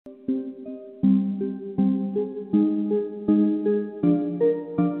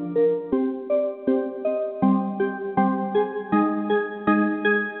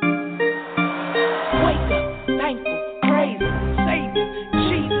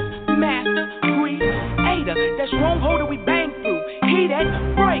that stronghold that we bang through. He that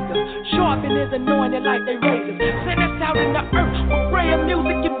breakers, sharpen his anointing like they razors. Send us out in the earth with ray of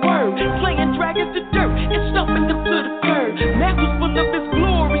music and word, slaying dragons to dirt and stumping them to the curb. Mantles full of his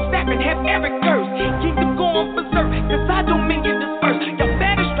glory, snapping half every curse. Kingdom going berserk, cause I don't mean you disperse. Y'all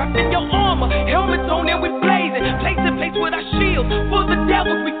better strapped in your armor, helmets on and we blazing. Place in place with our shields, for the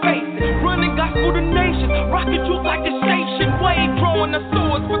devils we facing. Running gospel to nations, rocking truth like a station. Wave drawing the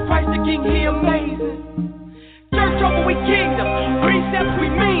swords for Christ the King, he amazing. Church over we kingdom, precepts we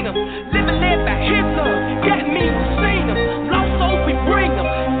mean them. Living led by his love, that means we seen them. Lost souls we bring them,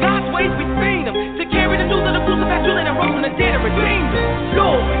 God's ways we feed them. To carry the news of the crucified, killing and rose from the dead and redeemed them.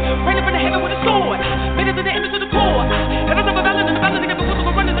 Lord, raining from the heaven with a sword, made it to the image of the core. Heavens of a battle and the battle together with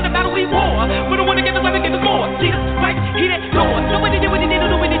the runners in the battle we war. We don't want to give us everything give us more. Jesus Christ, he that Lord. Nobody did what he did,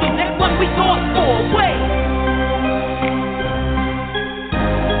 do what he did. That's what we thought for. Wait.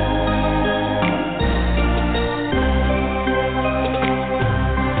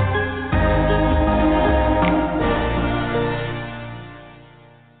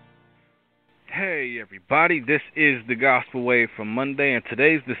 Hey everybody, this is the Gospel Wave from Monday, and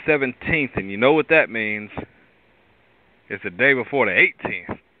today's the 17th, and you know what that means. It's the day before the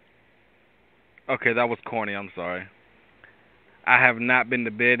 18th. Okay, that was corny, I'm sorry. I have not been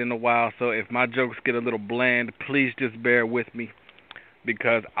to bed in a while, so if my jokes get a little bland, please just bear with me,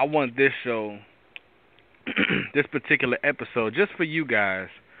 because I want this show, this particular episode, just for you guys,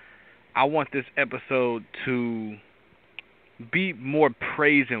 I want this episode to be more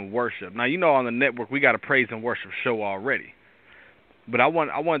praise and worship. Now, you know on the network we got a praise and worship show already. But I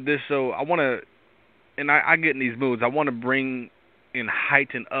want this show, I get in these moods, I want to bring and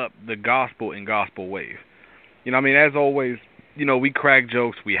heighten up the gospel in Gospel Wave. You know what I mean? As always, you know, we crack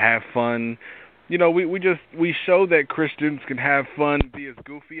jokes, we have fun. You know, we show that Christians can have fun, be as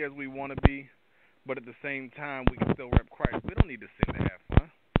goofy as we want to be, but at the same time we can still rep Christ. We don't need to sing to have fun.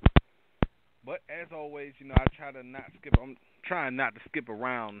 But as always, you know, I'm trying not to skip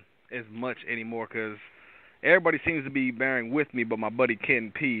around as much anymore because everybody seems to be bearing with me but my buddy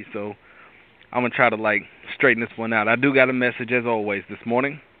KennP, so I'm going to try to, straighten this one out. I do got a message, as always, this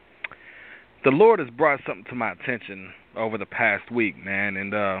morning. The Lord has brought something to my attention over the past week, man,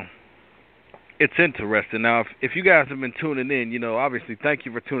 and it's interesting. Now, if you guys have been tuning in, you know, obviously, thank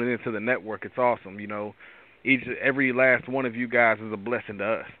you for tuning in to the network. It's awesome, you know. Every last one of you guys is a blessing to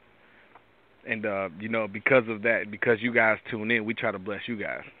us. And, you know, because of that, because you guys tune in, we try to bless you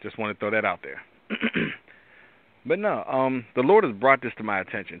guys. Just want to throw that out there. But no, the Lord has brought this to my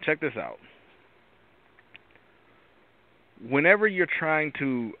attention. Check this out. Whenever you're trying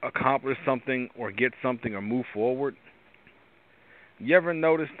to accomplish something or get something or move forward, you ever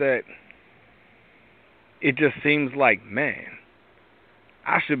notice that it just seems like, man,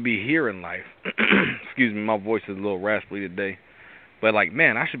 I should be here in life. Excuse me, my voice is a little raspy today. But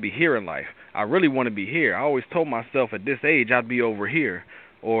man, I should be here in life. I really want to be here. I always told myself at this age I'd be over here,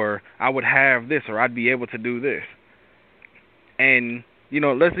 or I would have this, or I'd be able to do this. And, you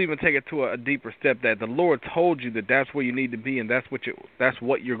know, let's even take it to a deeper step that the Lord told you that that's where you need to be and that's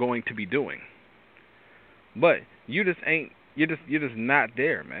what you're going to be doing. But you're just not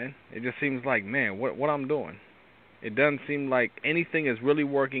there, man. It just seems like, man, what I'm doing. It doesn't seem like anything is really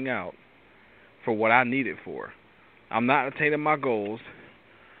working out for what I need it for. I'm not attaining my goals.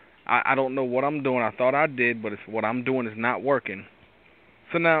 I don't know what I'm doing. I thought I did, but what I'm doing is not working.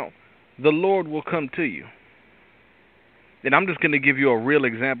 So now, the Lord will come to you. And I'm just going to give you a real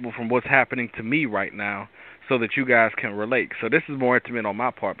example from what's happening to me right now so that you guys can relate. So this is more intimate on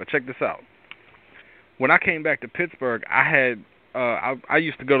my part, but check this out. When I came back to Pittsburgh, I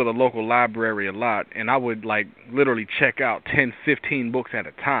used to go to the local library a lot, and I would, literally check out 10, 15 books at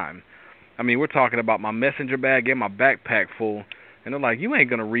a time. I mean, we're talking about my messenger bag and my backpack full. And they're like, you ain't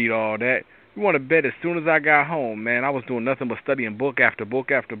going to read all that. You want to bet as soon as I got home, man, I was doing nothing but studying book after book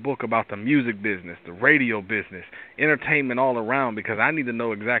after book about the music business, the radio business, entertainment all around, because I need to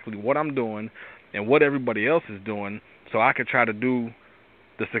know exactly what I'm doing and what everybody else is doing so I could try to do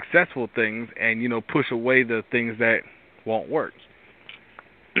the successful things and, you know, push away the things that won't work.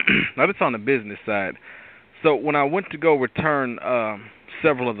 Now, that's on the business side. So when I went to go return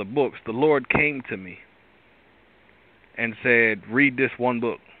several of the books, the Lord came to me and said, read this one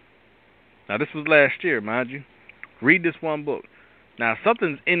book. Now, this was last year, mind you. Read this one book. Now,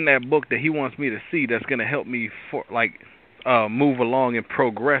 something's in that book that he wants me to see that's going to help me move along and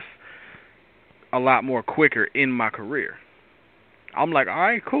progress a lot more quicker in my career. I'm like, all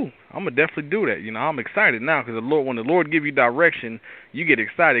right, cool. I'm going to definitely do that. You know, I'm excited now because when the Lord give you direction, you get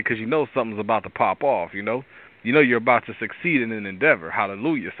excited because you know something's about to pop off, you know. You know you're about to succeed in an endeavor.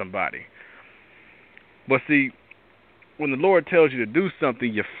 Hallelujah, somebody. But see, when the Lord tells you to do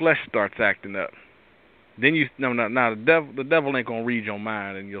something, your flesh starts acting up. Then the devil ain't gonna read your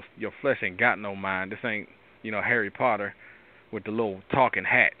mind, and your flesh ain't got no mind. This ain't Harry Potter with the little talking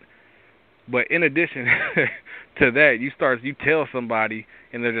hat. But in addition to that, you tell somebody,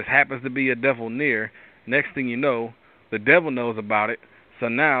 and there just happens to be a devil near. Next thing you know, the devil knows about it. So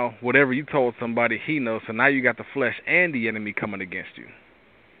now, whatever you told somebody, he knows. So now you got the flesh and the enemy coming against you.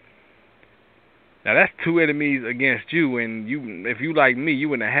 Now that's two enemies against you, and if you like me,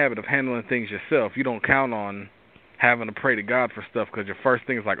 you in the habit of handling things yourself. You don't count on having to pray to God for stuff, because your first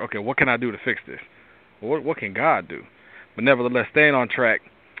thing is like, okay, what can I do to fix this? What can God do? But nevertheless, staying on track.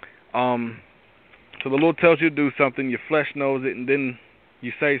 So the Lord tells you to do something, your flesh knows it, and then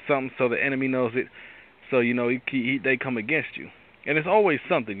you say something so the enemy knows it. So they come against you. And it's always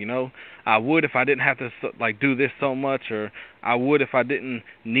something, I would if I didn't have to do this so much, or I would if I didn't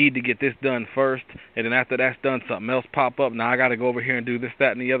need to get this done first, and then after that's done, something else pop up. Now I got to go over here and do this,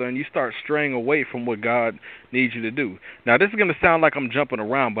 that, and the other, and you start straying away from what God needs you to do. Now this is going to sound like I'm jumping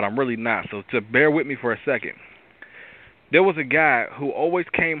around, but I'm really not. So to bear with me for a second. There was a guy who always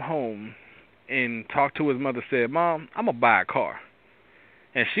came home and talked to his mother, said, "Mom, I'm going to buy a car."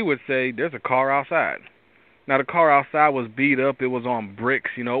 And she would say, "There's a car outside." Now, the car outside was beat up. It was on bricks.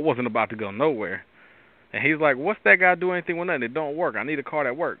 It wasn't about to go nowhere. And he's like, "What's that guy do anything with nothing? It don't work. I need a car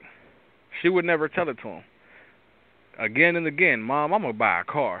that works." She would never tell it to him. Again and again, "Mom, I'm going to buy a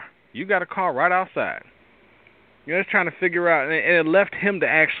car. You got a car right outside." It's trying to figure out, and it left him to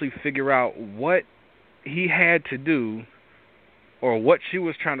actually figure out what he had to do, or what she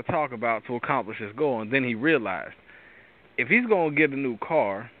was trying to talk about to accomplish his goal. And then he realized, if he's going to get a new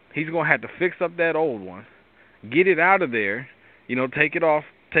car, he's going to have to fix up that old one, get it out of there, take it off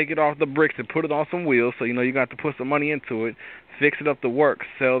the bricks and put it on some wheels. So, you got to put some money into it, fix it up to work,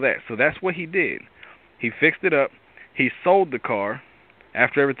 sell that. So that's what he did. He fixed it up. He sold the car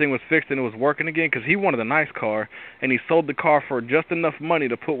after everything was fixed and it was working again, because he wanted a nice car, and he sold the car for just enough money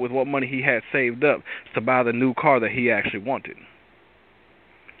to put with what money he had saved up to buy the new car that he actually wanted.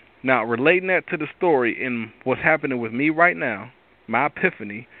 Now, relating that to the story and what's happening with me right now, my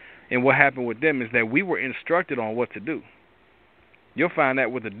epiphany, and what happened with them, is that we were instructed on what to do. You'll find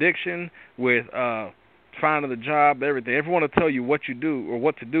that with addiction, with finding a job, everything. Everyone will tell you what you do or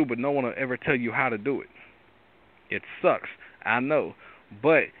what to do, but no one will ever tell you how to do it. It sucks, I know,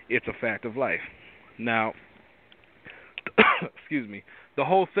 but it's a fact of life. Now, excuse me, the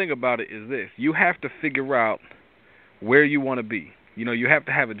whole thing about it is this. You have to figure out where you want to be. You have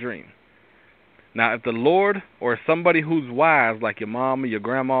to have a dream. Now, if the Lord or somebody who's wise, like your mom or your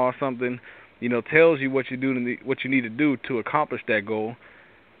grandma or something, tells you what you need to do to accomplish that goal,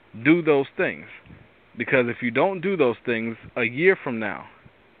 do those things. Because if you don't do those things, a year from now,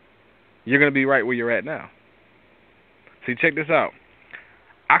 you're going to be right where you're at now. See, check this out.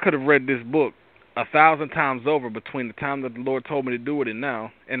 I could have read this book 1,000 times over between the time that the Lord told me to do it and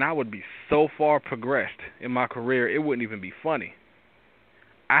now, and I would be so far progressed in my career, it wouldn't even be funny.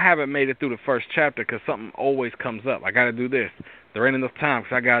 I haven't made it through the first chapter because something always comes up. I got to do this. There ain't enough time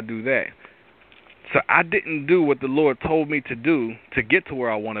because I got to do that. So I didn't do what the Lord told me to do to get to where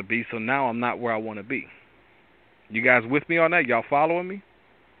I want to be, so now I'm not where I want to be. You guys with me on that? Y'all following me?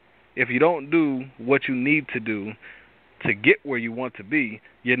 If you don't do what you need to do to get where you want to be,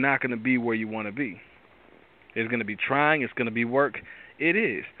 you're not going to be where you want to be. It's going to be trying. It's going to be work. It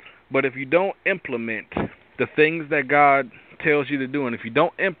is. But if you don't implement the things that God tells you to do, and if you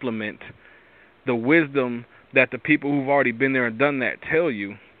don't implement the wisdom that the people who've already been there and done that tell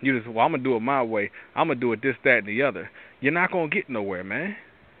you, you just, well, I'm going to do it my way. I'm going to do it this, that, and the other. You're not going to get nowhere, man.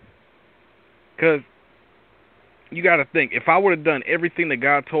 Because you got to think, if I would have done everything that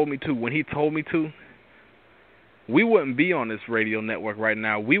God told me to when he told me to, we wouldn't be on this radio network right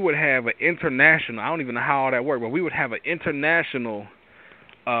now. We would have an international, I don't even know how all that works, but we would have an international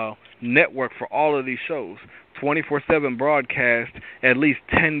network for all of these shows. 24/7 broadcast, at least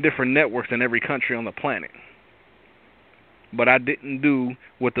 10 different networks in every country on the planet. But I didn't do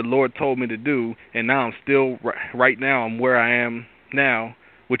what the Lord told me to do, and now I'm still, right now, I'm where I am now,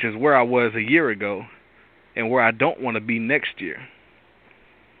 which is where I was a year ago, and where I don't want to be next year.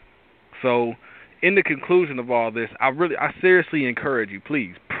 So, in the conclusion of all this, I seriously encourage you,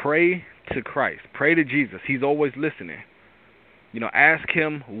 please, pray to Christ. Pray to Jesus. He's always listening. Ask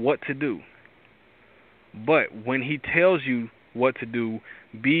him what to do. But when he tells you what to do,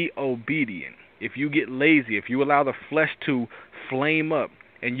 be obedient. If you get lazy, if you allow the flesh to flame up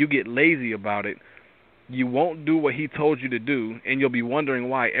and you get lazy about it, you won't do what he told you to do, and you'll be wondering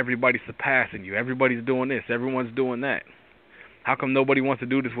why everybody's surpassing you. Everybody's doing this. Everyone's doing that. How come nobody wants to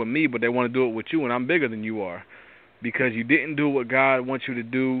do this with me, but they want to do it with you, and I'm bigger than you are? Because you didn't do what God wants you to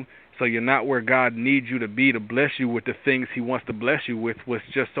do, so you're not where God needs you to be to bless you with the things he wants to bless you with, which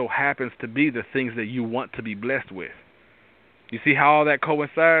just so happens to be the things that you want to be blessed with. You see how all that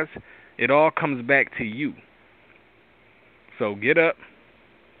coincides? It all comes back to you. So get up,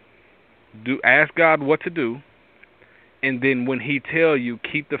 ask God what to do, and then when he tell you,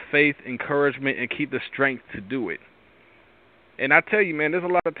 keep the faith, encouragement, and keep the strength to do it. And I tell you, man, there's a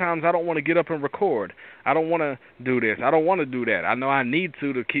lot of times I don't want to get up and record. I don't want to do this. I don't want to do that. I know I need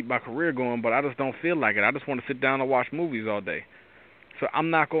to keep my career going, but I just don't feel like it. I just want to sit down and watch movies all day. So I'm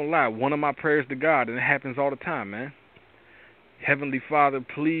not going to lie. One of my prayers to God, and it happens all the time, man. Heavenly Father,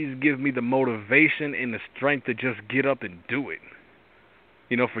 please give me the motivation and the strength to just get up and do it.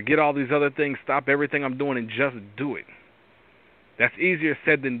 You know, forget all these other things. Stop everything I'm doing and just do it. That's easier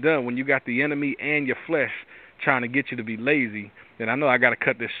said than done when you got the enemy and your flesh trying to get you to be lazy. And I know I got to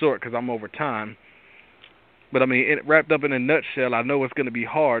cut this short because I'm over time. But, I mean, it wrapped up in a nutshell, I know it's going to be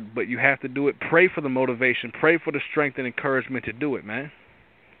hard, but you have to do it. Pray for the motivation. Pray for the strength and encouragement to do it, man.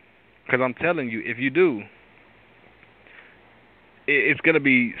 Because I'm telling you, if you do, it's going to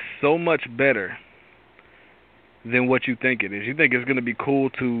be so much better than what you think it is. You think it's going to be cool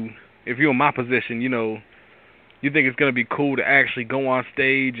to, if you're in my position, you know, you think it's going to be cool to actually go on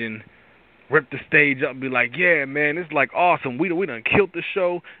stage and rip the stage up and be like, yeah, man, it's like awesome. We done killed the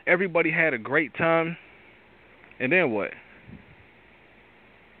show. Everybody had a great time. And then what?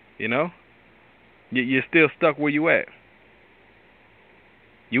 You know? You're still stuck where you at.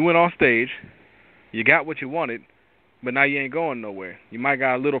 You went on stage. You got what you wanted. But now you ain't going nowhere. You might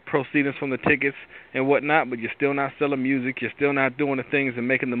got a little proceedings from the tickets and whatnot, but you're still not selling music. You're still not doing the things and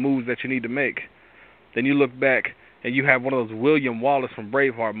making the moves that you need to make. Then you look back and you have one of those William Wallace from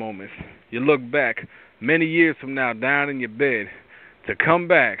Braveheart moments. You look back many years from now down in your bed to come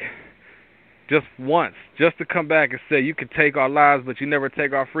back just once, just to come back and say you can take our lives, but you never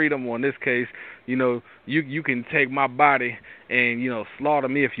take our freedom. Or in this case, you know, you can take my body and, you know, slaughter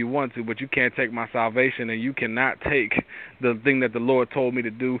me if you want to, but you can't take my salvation, and you cannot take the thing that the Lord told me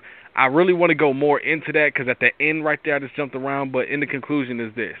to do. I really want to go more into that because at the end right there I just jumped around, but in the conclusion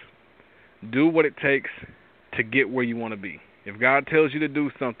is this. Do what it takes to get where you want to be. If God tells you to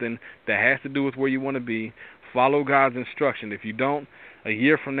do something that has to do with where you want to be, follow God's instruction. If you don't, a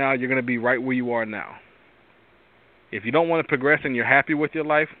year from now, you're going to be right where you are now. If you don't want to progress and you're happy with your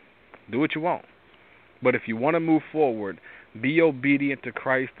life, do what you want. But if you want to move forward, be obedient to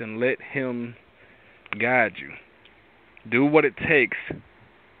Christ and let him guide you. Do what it takes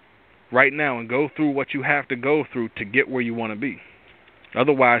right now and go through what you have to go through to get where you want to be.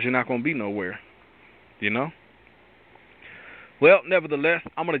 Otherwise, you're not going to be nowhere, you know? Well, nevertheless,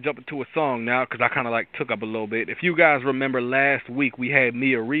 I'm going to jump into a song now because I kind of took up a little bit. If you guys remember last week, we had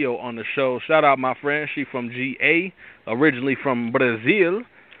Mia Rio on the show. Shout out my friend. She from GA, originally from Brazil.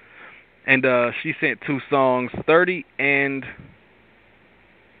 And she sent 2 songs, 30 and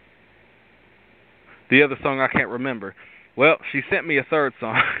the other song I can't remember. Well, she sent me a third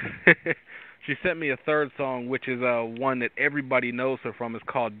song. She sent me a third song, which is one that everybody knows her from. It's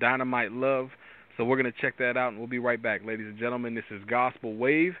called Dynamite Love. So we're going to check that out, and we'll be right back. Ladies and gentlemen, this is Gospel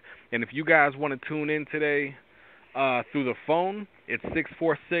Wave. And if you guys want to tune in today through the phone, it's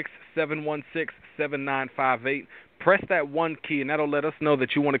 646-716-7958. Press that 1 key, and that'll let us know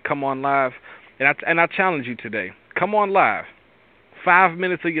that you want to come on live. And I challenge you today. Come on live. 5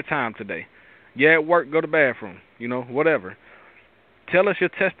 minutes of your time today. Yeah, at work, go to the bathroom, you know, whatever. Tell us your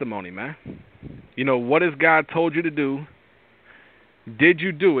testimony, man. You know, what has God told you to do? Did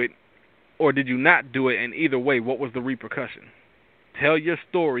you do it, or did you not do it? And either way, what was the repercussion? Tell your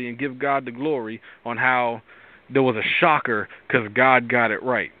story and give God the glory on how there was a shocker because God got it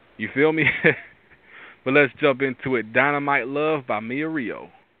right. You feel me? But let's jump into it. Dynamite Love by Mia Rio.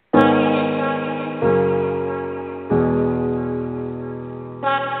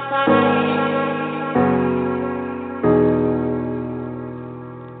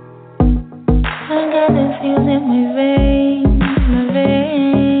 In my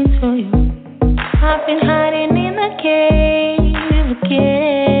veins for you. I've been hiding in the cave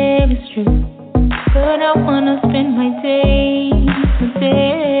again, it's true. But I wanna spend my days with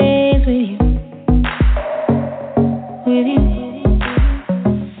you, with you.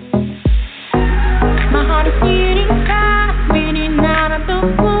 My heart is beating fast, beating out of the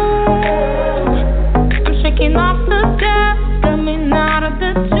womb. I'm shaking off the dust, coming out of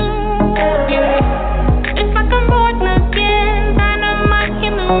the tomb.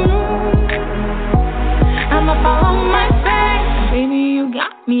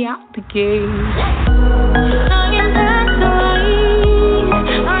 Me out the gate. I am back to life.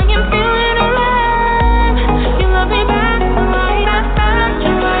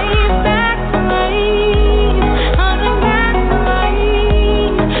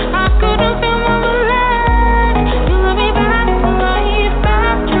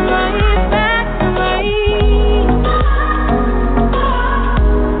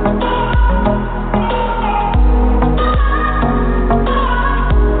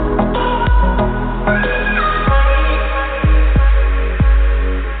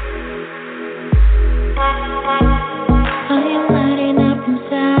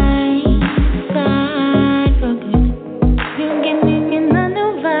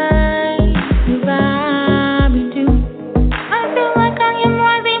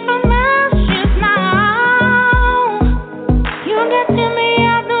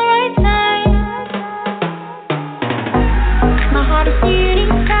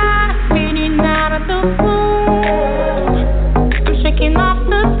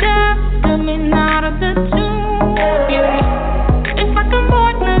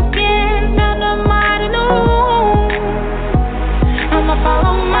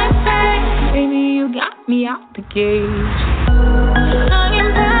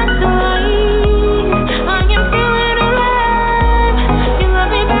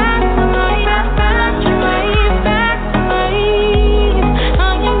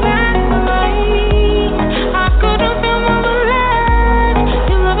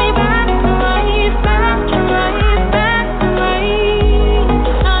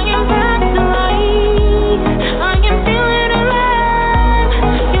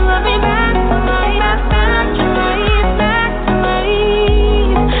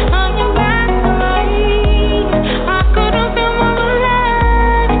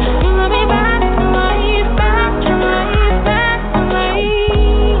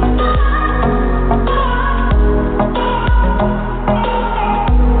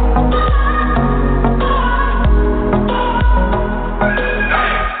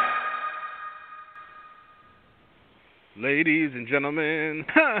 and gentlemen,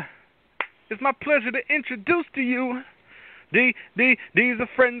 it's my pleasure to introduce to you these are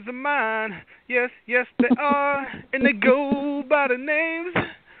friends of mine. Yes, they are, and they go by the names.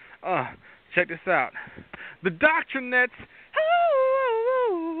 Check this out. The Doctrinettes.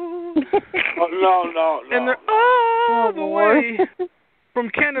 No. And they're all the way from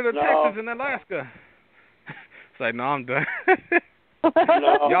Canada, Texas, and Alaska. It's like, no, I'm done.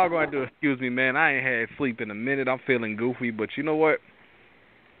 No. Y'all going to excuse me, man. I ain't had sleep in a minute. I'm feeling goofy, but you know what?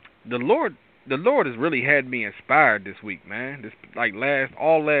 The Lord has really had me inspired this week, man.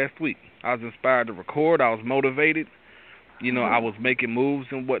 All last week, I was inspired to record. I was motivated. You know, I was making moves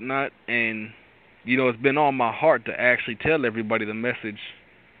and whatnot, and you know, it's been on my heart to actually tell everybody the message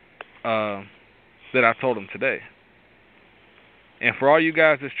that I told them today. And for all you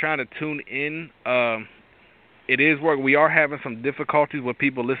guys that's trying to tune in, it is work. We are having some difficulties with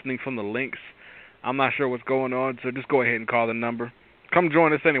people listening from the links. I'm not sure what's going on, so just go ahead and call the number. Come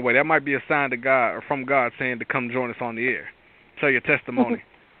join us anyway. That might be a sign to God or from God saying to come join us on the air. Tell your testimony.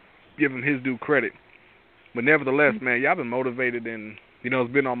 Give him his due credit. But nevertheless, man, y'all been motivated, and you know,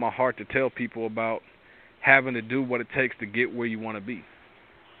 it's been on my heart to tell people about having to do what it takes to get where you want to be.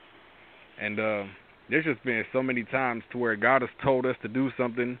 And there's just been so many times to where God has told us to do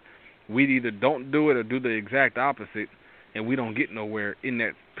something, we either don't do it or do the exact opposite, and we don't get nowhere in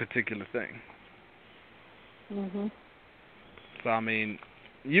that particular thing. Mm-hmm. So, I mean,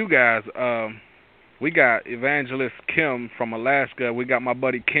 you guys, we got Evangelist Kim from Alaska. We got my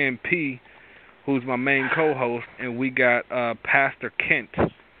buddy KennP, who's my main co-host, and we got Pastor Kent,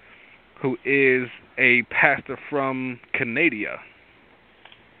 who is a pastor from Canada.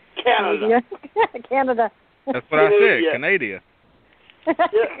 Canada. That's what I said, Canada.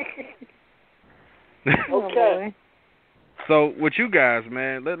 Okay. So, with you guys,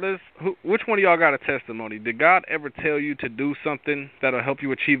 man, which one of y'all got a testimony? Did God ever tell you to do something that'll help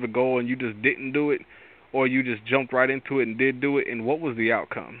you achieve a goal and you just didn't do it, or you just jumped right into it and did do it, and what was the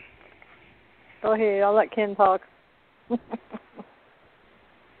outcome? Go ahead. I'll let Ken talk.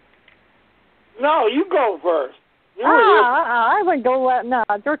 No, you go first. I wouldn't go. No,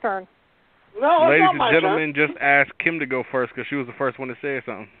 it's your turn. No, Ladies it's not and my gentlemen, just ask Kim to go first because she was the first one to say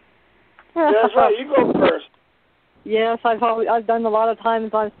something. turn. That's right. You go first. Yes, I've done a lot of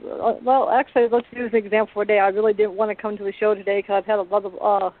times. Well, actually, let's use an example for today. I really didn't want to come to the show today because I've had a lot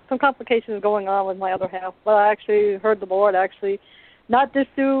of some complications going on with my other half. But I actually heard the Lord not just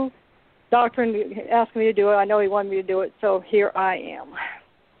do Doctrine asked me to do it. I know he wanted me to do it, so here I am.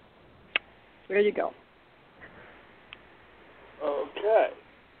 There you go. Okay.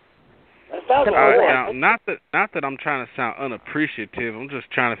 That not that I'm trying to sound unappreciative. I'm just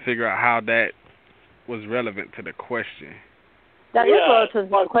trying to figure out how that was relevant to the question. That is relative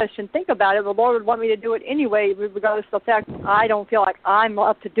to the question. Think about it. The Lord would want me to do it anyway, regardless of the fact I don't feel like I'm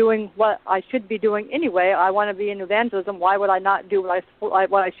up to doing what I should be doing anyway. I want to be in evangelism. Why would I not do what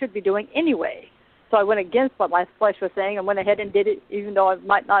I should be doing anyway? So I went against what my flesh was saying and went ahead and did it, even though I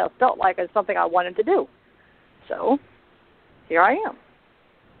might not have felt like it's something I wanted to do. So here I am.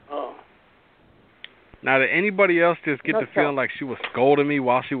 Oh. Now, did anybody else just get the feeling like she was scolding me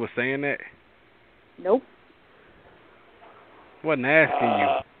while she was saying that? Nope. Wasn't asking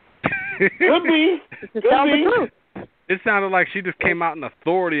you. Could be. It sounds the truth. It sounded like she just came out in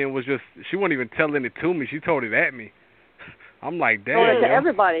authority and she wasn't even telling it to me. She told it at me. I'm like, damn. Told it to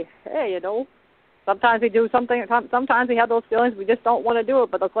everybody. Hey, sometimes we do something. Sometimes we have those feelings. We just don't want to do it.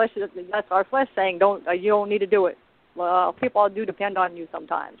 But the flesh, that's our flesh saying, you don't need to do it. Well, people do depend on you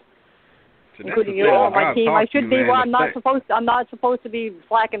sometimes. So including you on my team. I should be where I'm not supposed to be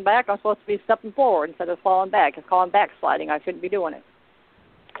slacking back. I'm supposed to be stepping forward instead of falling back. It's called backsliding. I shouldn't be doing it.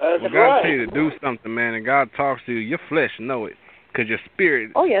 That's when God tells you to do something, man, and God talks to you, your flesh know it, because your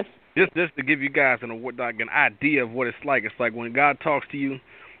spirit. Oh yes. Just to give you guys an idea of what it's like. It's like when God talks to you,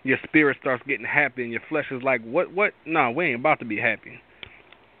 your spirit starts getting happy, and your flesh is like, what? No, we ain't about to be happy.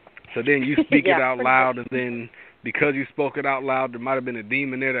 So then you speak it out loud, and then because you spoke it out loud, there might have been a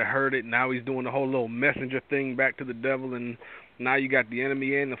demon there that heard it. Now he's doing the whole little messenger thing back to the devil, and now you got the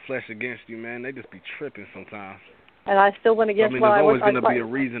enemy and the flesh against you, man. They just be tripping sometimes. And I still went against what I was. There's always going to be a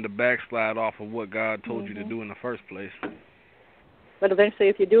reason to backslide off of what God told you to do in the first place. But eventually,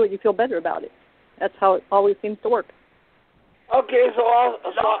 if you do it, you feel better about it. That's how it always seems to work. Okay, so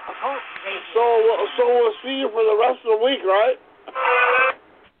we'll see you for the rest of the week, right?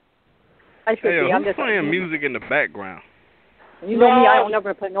 I should be. I'm who's just playing music in the background? You know me, I don't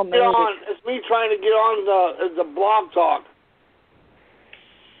ever play no music. It's me trying to get on the blog talk.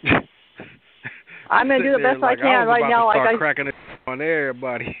 I'm going to do the best I can right now. Start cracking it on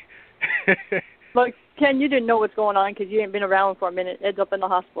everybody. Look, Ken, you didn't know what's going on because you ain't been around for a minute. Ed's up in the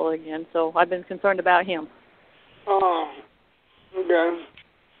hospital again, so I've been concerned about him. Oh, okay.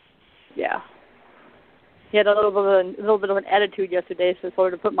 Yeah. He had a little bit of an attitude yesterday, so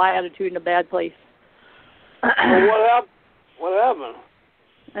sort of put my attitude in a bad place. Well, what happened?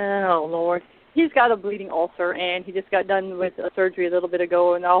 Oh, Lord. He's got a bleeding ulcer, and he just got done with a surgery a little bit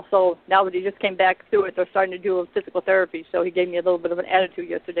ago, and also, now that he just came back through it, they're starting to do a physical therapy, so he gave me a little bit of an attitude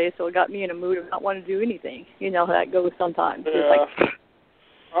yesterday, so it got me in a mood of not wanting to do anything. You know how that goes sometimes. Yeah. It's like,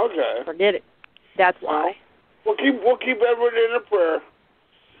 okay. forget it. That's why. We'll keep everyone in a prayer.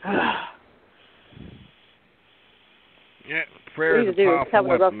 Yeah, prayer is a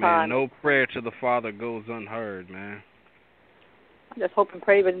powerful weapon, man. Time. No prayer to the Father goes unheard, man. I just hope and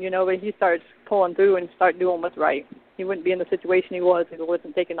pray, when he starts pulling through and start doing what's right. He wouldn't be in the situation he was if he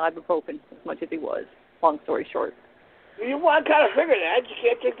wasn't taking ibuprofen as much as he was. Long story short. Well, I kind of figured that. You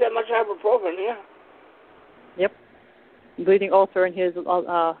can't take that much ibuprofen, yeah. Yep. Bleeding ulcer in his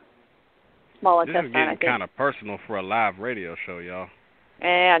small intestine, This is getting kind of personal for a live radio show, y'all.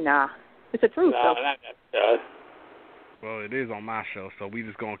 Nah. It's the truth, No, though. not that. Well, it is on my show, so we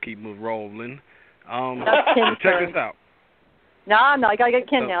just going to keep rolling. That's Ken's check turn. this out. No, I got to get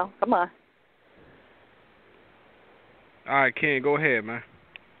Ken now. Come on. All right, Ken, go ahead, man.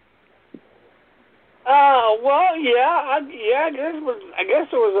 Well, yeah, I guess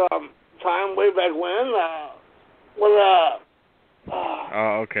there was a time way back when,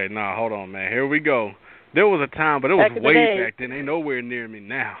 Okay, nah, hold on, man. Here we go. There was a time, but it was way back then. Ain't nowhere near me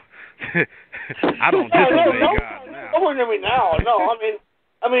now. I don't disobey God now. Nowhere near me now. No,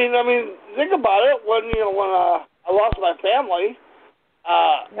 I mean, think about it. When I lost my family,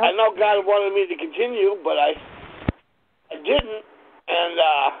 Yep. I know God wanted me to continue, but I didn't, and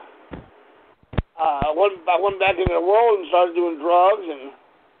I went back into the world and started doing drugs and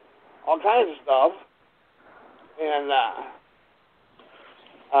all kinds of stuff, and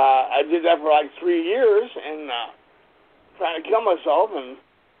I did that for like 3 years, and trying to kill myself, and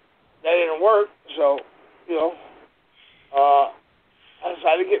that didn't work. So, I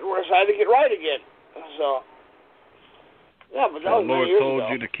decided to get right again. So, yeah, but that was 9 years ago. The Lord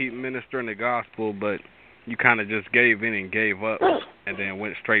told you to keep ministering the gospel, but you kind of just gave in and gave up, and then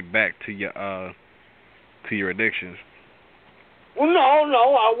went straight back to your addictions. Well, no,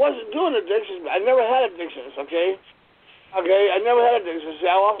 I wasn't doing addictions. I never had addictions. Okay, I never had addictions. See,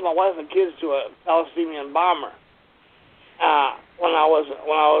 I lost my wife and kids to a Palestinian bomber when I was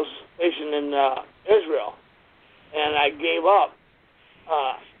stationed in Israel, and I gave up,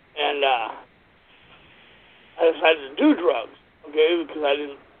 and I decided to do drugs. Okay, because I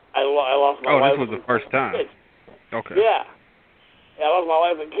lost my wife. Oh, this was the first time. Kids. Okay. Yeah. I lost my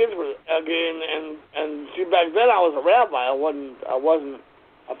wife and kids again, and see, back then I was a rabbi. I wasn't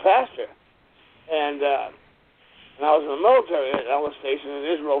a pastor, and I was in the military. I was stationed in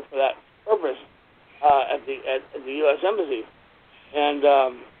Israel for that purpose at the U.S. Embassy, and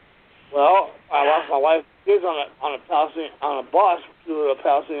I lost my wife and kids on a bus to a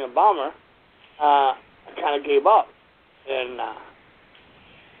Palestinian bomber. I kind of gave up, and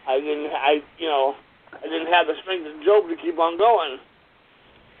I didn't have the strength of Job to keep on going.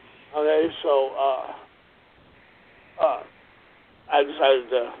 Okay, so I decided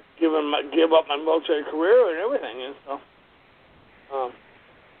to give up my military career and everything, and so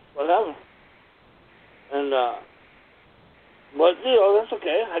what happened? And but that's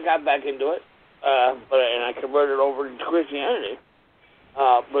okay. I got back into it, and I converted over to Christianity.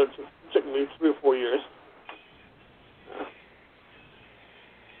 But it took me 3 or 4 years.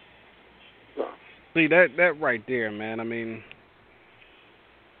 See, that right there, man, I mean,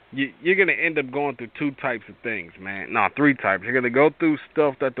 you're going to end up going through 2 types of things, man. No, 3 types. You're going to go through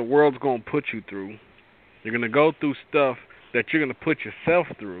stuff that the world's going to put you through. You're going to go through stuff that you're going to put yourself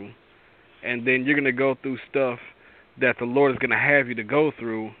through. And then you're going to go through stuff that the Lord is going to have you to go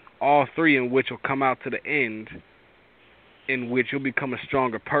through, all 3 in which will come out to the end, in which you'll become a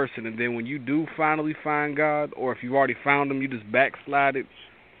stronger person. And then when you do finally find God, or if you've already found Him, you just backslide it,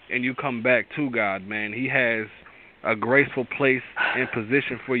 and you come back to God, man. He has a graceful place and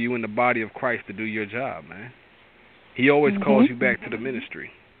position for you in the body of Christ to do your job, man. He always calls you back to the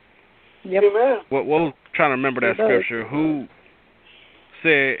ministry. Yep. We'll try to remember that scripture. Who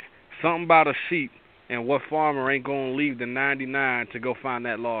said something about a sheep, and what farmer ain't going to leave the 99 to go find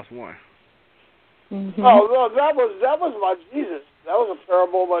that lost one? Mm-hmm. Oh, no, that was about Jesus. That was a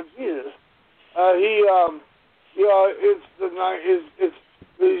parable about Jesus.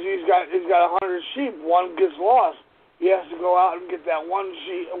 He's got 100 sheep. One gets lost. He has to go out and get that one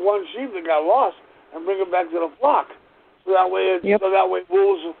sheep that got lost and bring it back to the flock. So that way,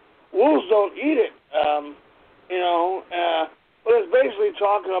 wolves wolves don't eat it. But it's basically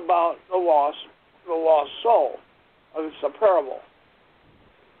talking about the lost soul. It's a parable.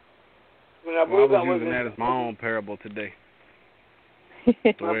 I was using that as my own parable today.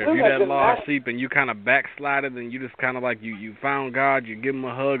 Where if you're that lost sheep and you kind of backslided and you just kind of like you found God, you give him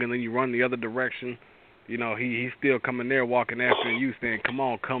a hug and then you run the other direction, he's still coming there walking after you saying, come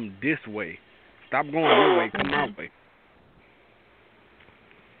on, come this way. Stop going your way, come my way.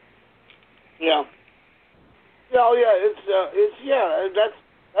 Yeah. Oh yeah,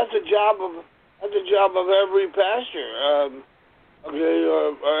 that's a job of every pastor, or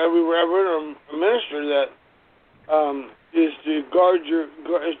every reverend or minister that is to guard your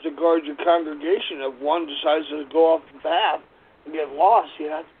congregation. If one decides to go off the path and get lost, you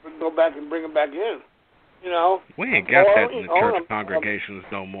have to go back and bring them back in. We ain't got that in the church congregations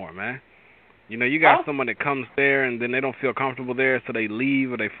no more, man. You got someone that comes there and then they don't feel comfortable there, so they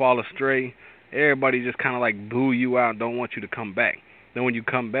leave or they fall astray. Everybody just kind of like boo you out and don't want you to come back. Then when you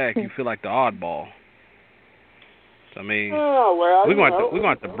come back, you feel like the oddball. I mean, we're going to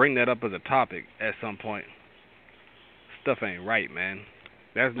have to bring that up as a topic at some point. Stuff ain't right, man.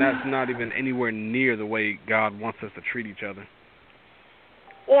 That's not even anywhere near the way God wants us to treat each other.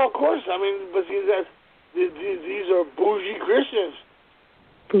 Well, of course. I mean, but see, these are bougie Christians.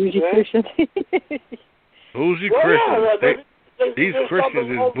 Bougie Christians. Bougie Christians. These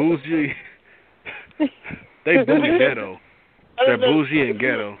Christians is bougie. They bougie ghetto. They're bougie and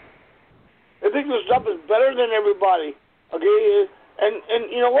ghetto. They think their stuff is better than everybody. Okay,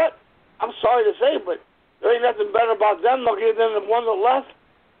 and you know what? I'm sorry to say, but there ain't nothing better about them, okay, than the one that left.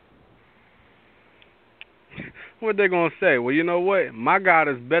 What they gonna say? Well, you know what? My God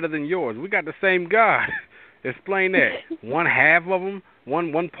is better than yours. We got the same God. Explain that. One half of them,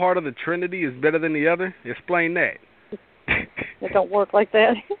 one part of the Trinity is better than the other. Explain that. It don't work like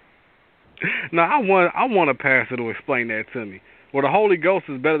that. No, I want a pastor to explain that to me. Well, the Holy Ghost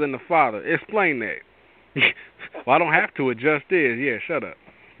is better than the Father. Explain that. Well, I don't have to. It just is. Yeah, shut up.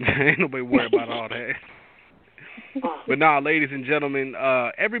 Ain't nobody worried about all that. But now, ladies and gentlemen,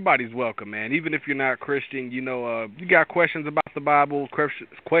 everybody's welcome, man. Even if you're not Christian, you got questions about the Bible,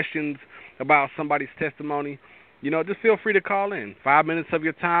 questions about somebody's testimony, just feel free to call in. 5 minutes of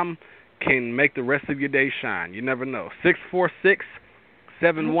your time can make the rest of your day shine. You never know.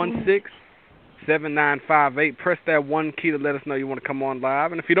 646-716-7958. Press that 1 key to let us know you want to come on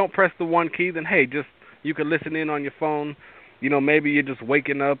live. And if you don't press the 1 key, then, hey, you can listen in on your phone. Maybe you're just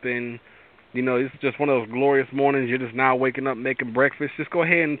waking up and, it's just one of those glorious mornings. You're just now waking up making breakfast. Just go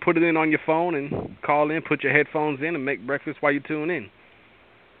ahead and put it in on your phone and call in, put your headphones in, and make breakfast while you tune in.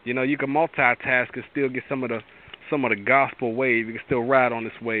 You can multitask and still get some of the gospel wave. You can still ride on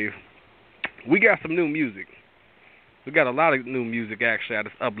this wave. We got some new music. We got a lot of new music, actually. I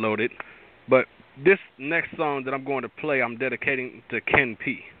just uploaded. But this next song that I'm going to play, I'm dedicating to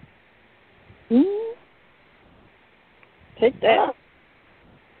KennP. Take that.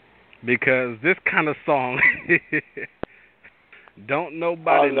 Because this kind of song, don't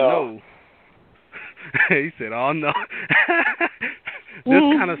nobody know. He said, "Oh no." This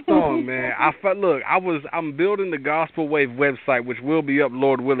kind of song, man. I'm building the Gospel Wave website, which will be up,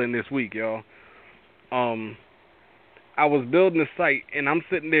 Lord willing, this week, y'all. I was building the site, and I'm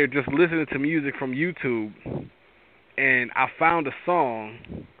sitting there just listening to music from YouTube, and I found a song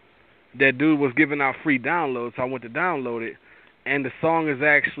that dude was giving out free downloads, so I went to download it, and the song is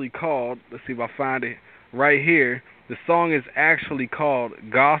actually called, let's see if I find it right here, the song is actually called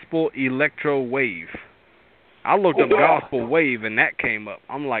Gospel Electro Wave. I looked up Gospel Wave, and that came up.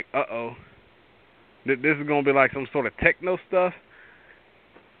 I'm like, uh-oh. This is going to be like some sort of techno stuff.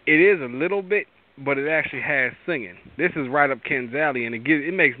 It is a little bit, but it actually has singing. This is right up Ken's alley, and it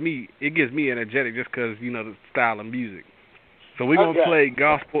gives me energetic just because, the style of music. So we're going to play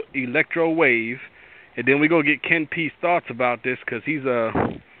Gospel Electro Wave, and then we're going to get KennP's thoughts about this because he's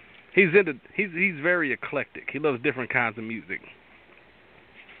very eclectic. He loves different kinds of music.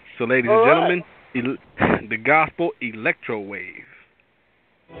 So, ladies and gentlemen, the Gospel Electro Wave.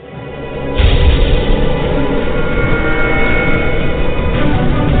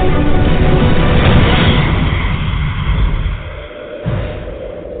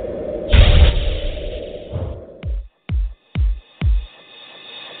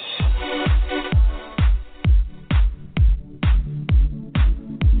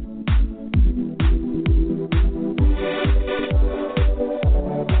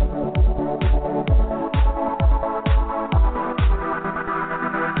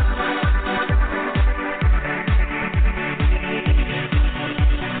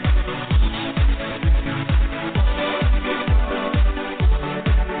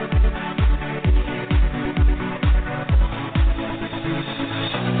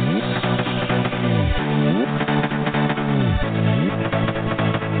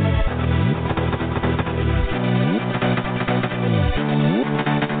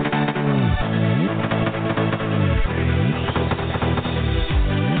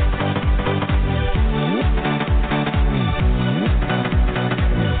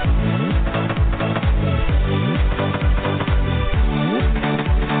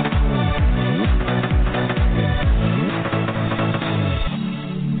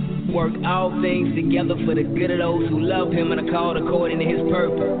 all things together for the good of those who love him and are called according to his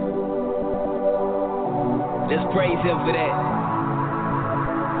purpose. Let's praise him for that.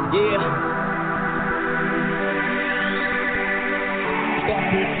 Yeah. Got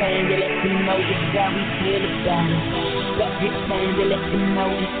this time to let them know just how we feel about it. Got this time to let them know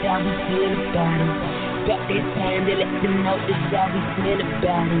just how we feel about it. Got this time to let them know just how we feel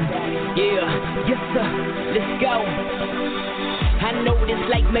about it. Yeah, yes sir, let's go. I know this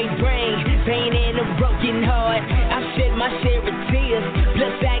like my brain, pain and a broken heart. I've shed my share of tears,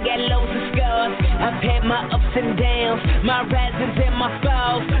 plus I got loads of scars. I've had my ups and downs, my rises and my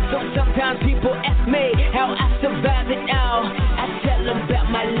falls. So sometimes people ask me how I survive it all. I tell them about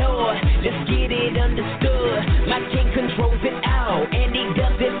my Lord, let's get it understood. My King controls it all, and he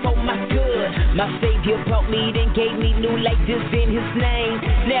does it for my good. My Savior brought me, then gave me new life just in his name.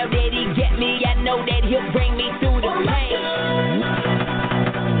 Now that he get me, I know that he'll bring me through the pain.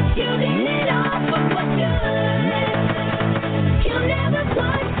 You did it all for my good. You never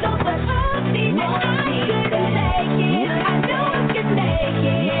put so much on me that I couldn't make it. I know I can make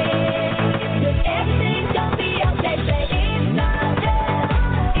it. 'Cause everything's gonna be okay, say it's all done.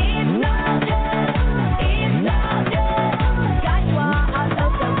 It's all done. It's all done. Got you all so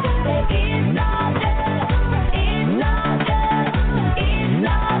good. It's all done. It's all done. It's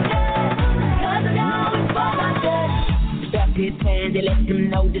all done. 'Cause I know it's for my good. Stop this time to let them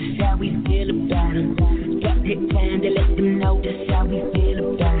know just how we feel about them. Stop this time to let them know just how we feel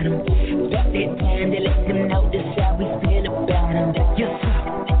about them. Stop this time to let them know just how we feel about them. Yes, sir.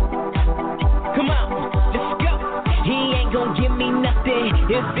 Come on, let's go. He ain't gonna give me nothing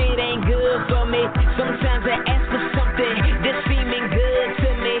if it ain't good for me. Sometimes I ask for something that's seeming good to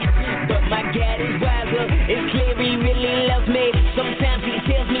me, but my God is wiser. It's clear he really loves me. Sometimes he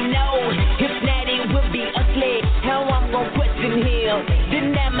tells me no. If not, it would be ugly. How I'm gonna question him,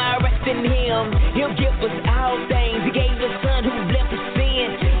 deny my rest in him. He'll give us all things. He gave his son who bled for sin.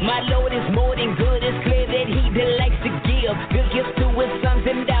 My Lord is more than good. It's clear that he delights to give good gifts to his sons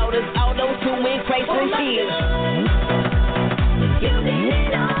and daughters, all those who in Christ are his. You did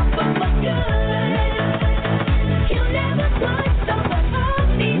it all for my good. You never put so much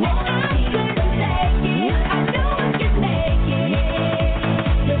on me that I couldn't take it. I know I can make it.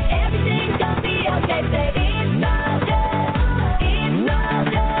 'Cause everything's gonna be okay. Say it's all done. It's all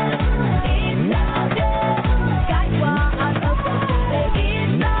done. It's all done. Got you all so good. Say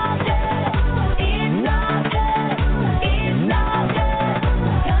it's all done. It's all done. It's all done.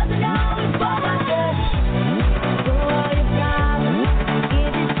 'Cause I know it's for my good. So all your problems,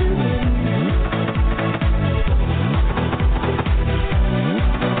 give it to him.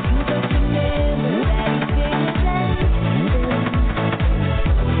 Just remember that he's bigger than you.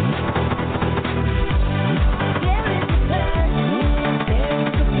 There is a plan. There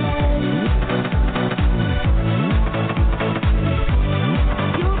is a plan.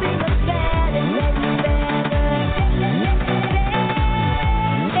 You'll be much better than you've ever been.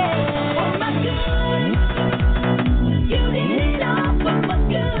 For my good. You did it all for my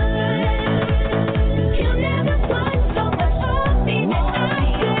good. You never put so much on me that I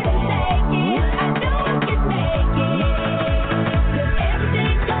couldn't take it. I know I can make it. 'Cause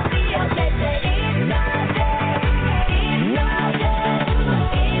everything's gonna be okay. Say it's all done. It's all done.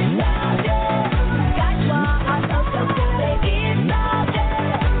 It's all done. Got you all so good. Say it's all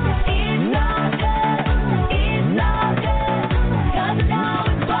done. It's all done. It's all done. 'Cause I know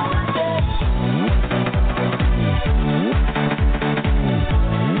it's for my good.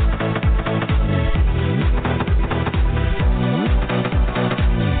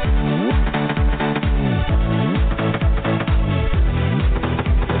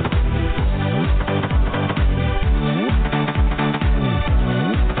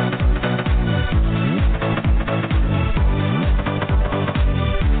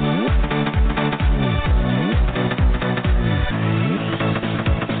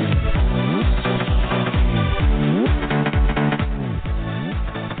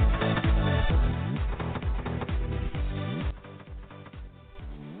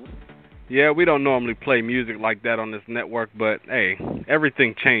 Yeah, we don't normally play music like that on this network, but hey,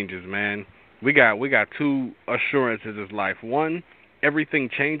 everything changes, man. We got two assurances in life. One, everything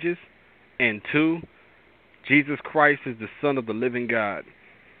changes, and two, Jesus Christ is the Son of the living God.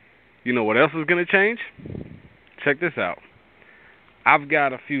 You know what else is going to change? Check this out. I've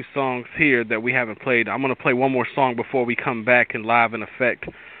got a few songs here that we haven't played. I'm going to play one more song before we come back in live in effect.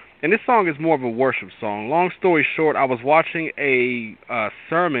 And this song is more of a worship song. Long story short, I was watching a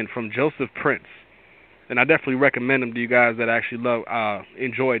sermon from Joseph Prince, and I definitely recommend him to you guys that actually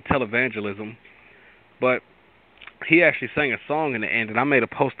enjoy televangelism. But he actually sang a song in the end, and I made a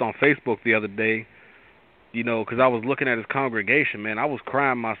post on Facebook the other day, you know, because I was looking at his congregation, man. I was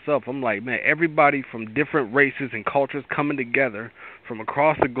crying myself. I'm like, man, everybody from different races and cultures coming together from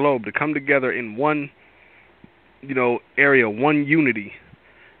across the globe to come together in one, you know, area, one unity,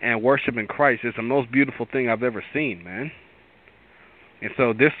 and worshiping Christ is the most beautiful thing I've ever seen, man. And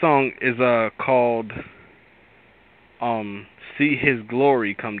so this song is called See His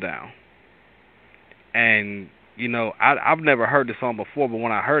Glory Come Down. And, you know, I've never heard this song before, but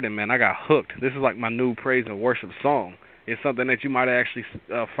when I heard it, man, I got hooked. This is like my new praise and worship song. It's something that you might actually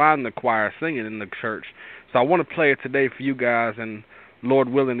find the choir singing in the church. So I want to play it today for you guys, and Lord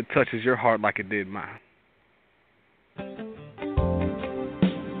willing, it touches your heart like it did mine.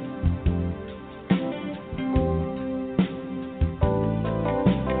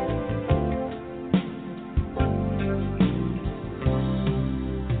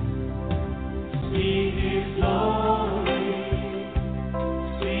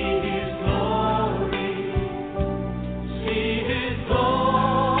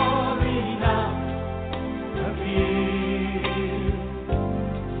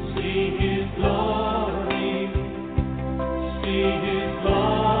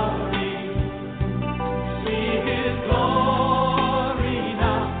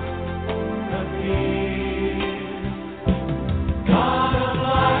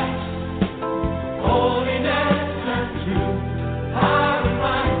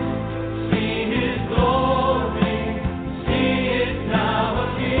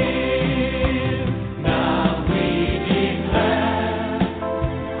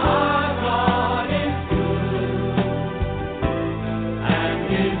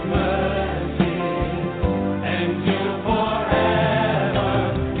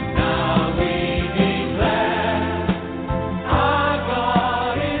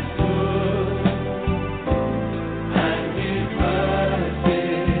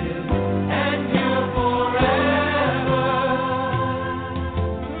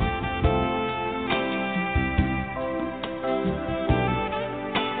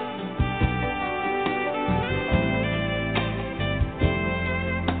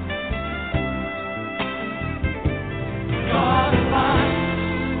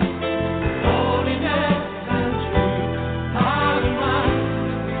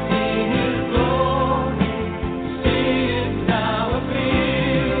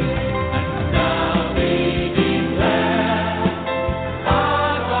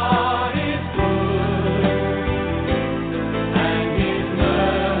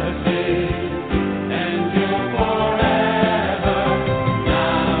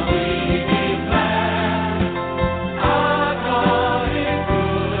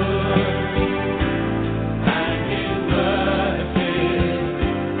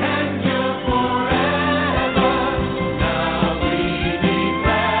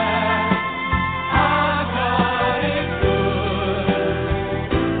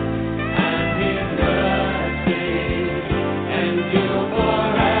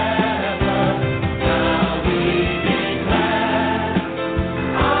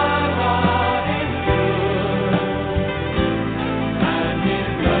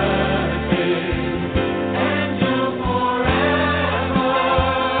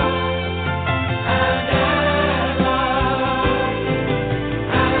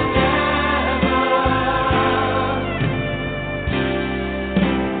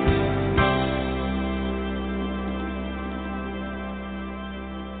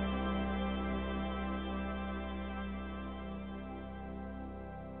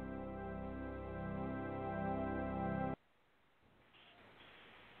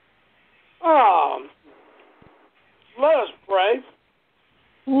 Let us pray.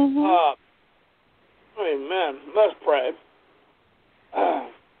 Mm-hmm. Amen. Let's pray.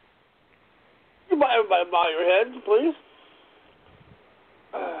 Everybody bow your heads, please.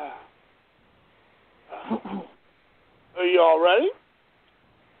 Are you all ready?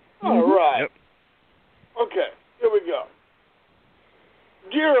 All right. Yep. Okay, here we go.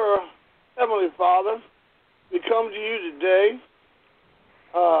 Dear Heavenly Father, we come to you today.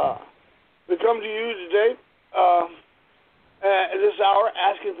 At this hour,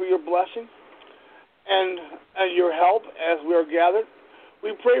 asking for your blessing and your help as we are gathered.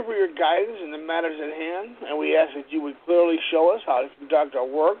 We pray for your guidance in the matters at hand, and we ask that you would clearly show us how to conduct our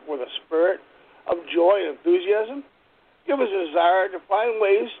work with a spirit of joy and enthusiasm. Give us a desire to find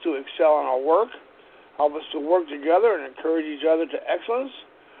ways to excel in our work. Help us to work together and encourage each other to excellence.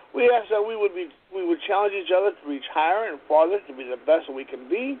 We ask that we would challenge each other to reach higher and farther to be the best that we can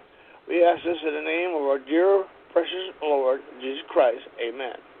be. We ask this in the name of our dear, precious Lord, Jesus Christ.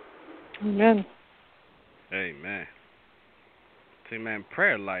 Amen. Amen. Amen. See, man,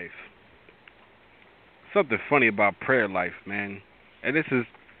 prayer life. Something funny about prayer life, man. And this is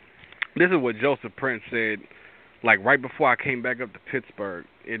what Joseph Prince said, like right before I came back up to Pittsburgh.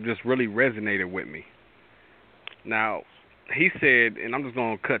 It just really resonated with me. Now, he said, and I'm just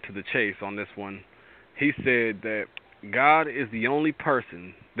going to cut to the chase on this one. He said that God is the only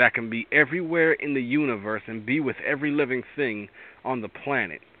person that can be everywhere in the universe and be with every living thing on the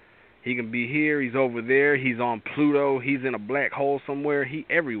planet. He can be here, he's over there, he's on Pluto, he's in a black hole somewhere, he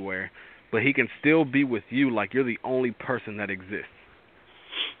everywhere. But he can still be with you like you're the only person that exists.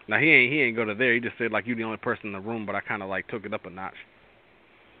 Now, he ain't go to there. He just said like you're the only person in the room, but I kind of like took it up a notch.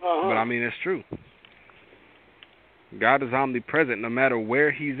 But, I mean, it's true. God is omnipresent. No matter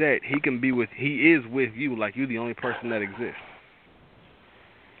where he's at, he is with you like you're the only person that exists.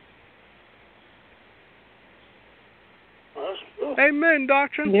 Amen,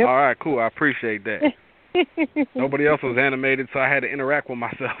 Doctrine. Yep. All right, cool. I appreciate that. Nobody else was animated, so I had to interact with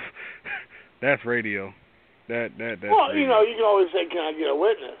myself. That's radio. That's well, radio. you know, you can always say, "Can I get a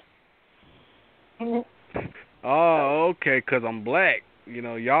witness?" Oh, okay, because I'm black. You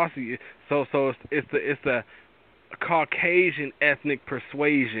know, y'all see. So it's the Caucasian ethnic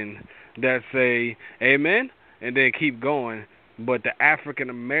persuasion that say amen and then keep going, but the African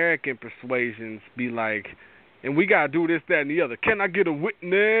American persuasions be like, and we gotta do this, that, and the other. Can I get a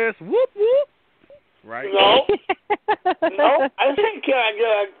witness? Whoop whoop. Right? No, no. I think can I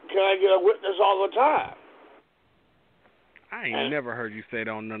get a witness all the time? I ain't never heard you say that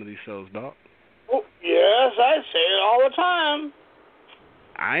on none of these shows, dog. Well, yes, I say it all the time.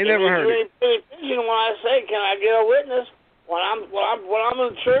 I ain't never heard it. You ain't paying attention when I say, "Can I get a witness?" When I'm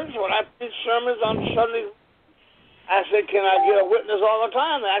in church, when I preach sermons on Sundays, I say, "Can I get a witness?" all the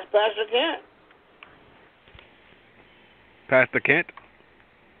time. That's Pastor Kent. Pastor Kent?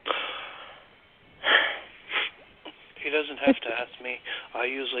 He doesn't have to ask me. I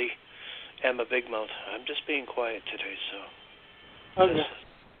usually am a big mouth. I'm just being quiet today, so. Okay.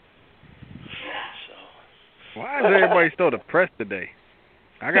 So. Why is everybody so depressed today?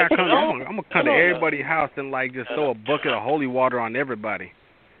 I gotta come. I'm gonna come to everybody's house and like just throw a bucket of holy water on everybody.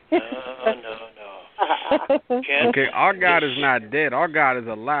 No. Okay, our God is not dead. Our God is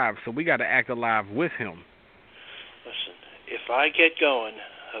alive, so we got to act alive with Him. Listen, if I get going,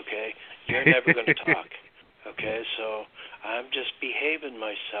 okay, you're never going to talk. Okay, so I'm just behaving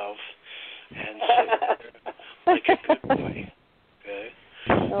myself and sitting there like a good boy. Okay.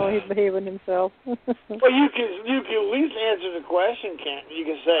 Oh, he's behaving himself. Well, you can at least answer the question, Kent. You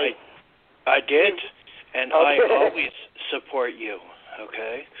can say, I did, and okay. I always support you.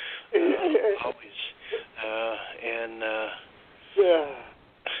 Okay. Always. Yeah.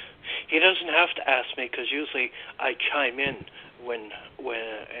 He doesn't have to ask me because usually I chime in when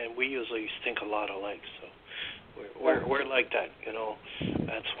and we usually think a lot alike. So we're like that, you know.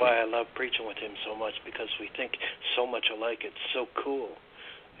 That's why I love preaching with him so much, because we think so much alike. It's so cool,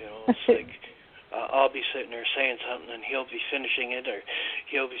 you know. It's like I'll be sitting there saying something and he'll be finishing it, or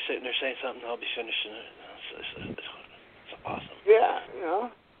he'll be sitting there saying something and I'll be finishing it. It's awesome. Yeah, you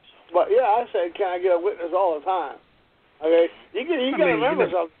know. But yeah, I say, can I get a witness all the time? Okay, you can remember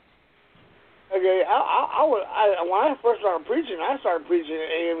something. Okay, when I first started preaching at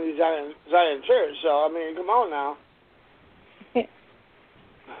AME Zion Church. So I mean, come on now.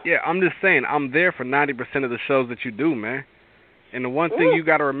 Yeah, I'm just saying, I'm there for 90% of the shows that you do, man. And the one thing you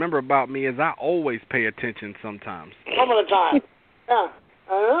got to remember about me is I always pay attention sometimes. Some of the time. Yeah.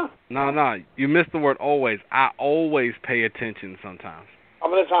 No, you missed the word always. I always pay attention sometimes.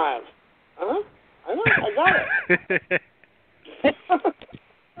 Some of the times. I know. I got it.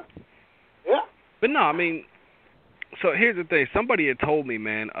 Yeah. But no, I mean, so here's the thing. Somebody had told me,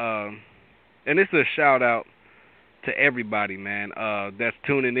 man, and this is a shout out to everybody, man, that's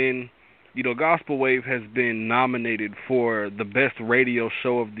tuning in. You know, Gospel Wave has been nominated for the best radio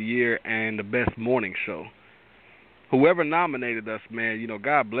show of the year and the best morning show. Whoever nominated us, man, you know,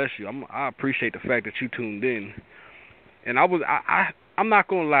 God bless you. I appreciate the fact that you tuned in. And I'm not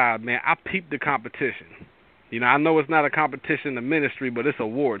gonna lie, man, I peeped the competition. You know, I know it's not a competition in the ministry, but it's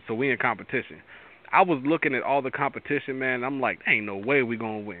awards, so we in competition. I was looking at all the competition, man, and I'm like, ain't no way we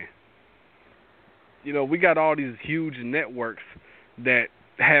gonna win. You know, we got all these huge networks that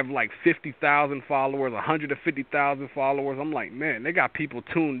have like 50,000 followers, 150,000 followers. I'm like, man, they got people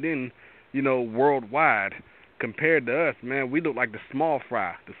tuned in, you know, worldwide. Compared to us, man, we look like the small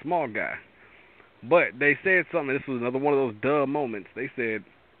fry, the small guy. But they said something, this was another one of those duh moments. They said,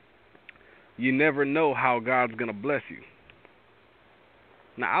 you never know how God's going to bless you.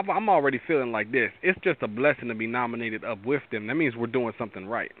 Now, I'm already feeling like this. It's just a blessing to be nominated up with them. That means we're doing something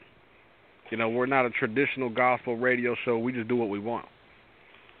right. You know, we're not a traditional gospel radio show. We just do what we want.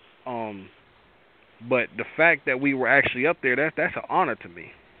 But the fact that we were actually up there, that's an honor to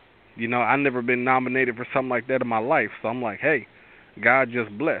me. You know, I've never been nominated for something like that in my life. So I'm like, hey, God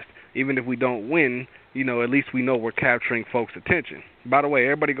just blessed. Even if we don't win, you know, at least we know we're capturing folks' attention. By the way,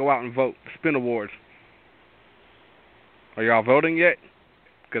 everybody go out and vote. Spin Awards. Are y'all voting yet?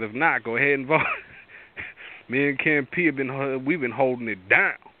 Because if not, go ahead and vote. Me and KennP we've been holding it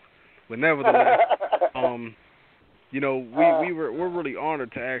down. But nevertheless, you know, we're really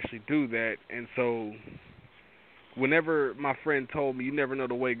honored to actually do that. And so, whenever my friend told me, you never know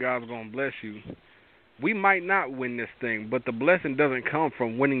the way God's gonna bless you. We might not win this thing, but the blessing doesn't come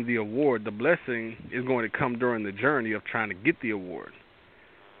from winning the award. The blessing is going to come during the journey of trying to get the award.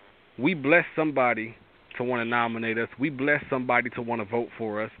 We bless somebody to want to nominate us. We bless somebody to want to vote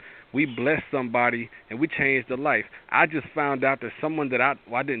for us. We bless somebody, and we changed their life. I just found out that someone that I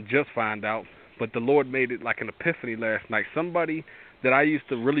didn't just find out, but the Lord made it like an epiphany last night. Somebody that I used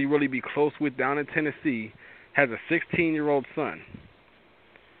to really, really be close with down in Tennessee has a 16-year-old son.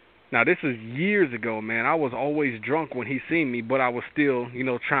 Now, this is years ago, man. I was always drunk when he seen me, but I was still, you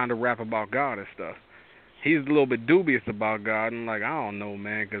know, trying to rap about God and stuff. He's a little bit dubious about God, and like, I don't know,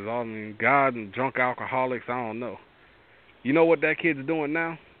 man, because, I mean, God and drunk alcoholics, I don't know. You know what that kid's doing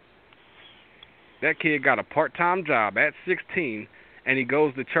now? That kid got a part-time job at 16, and he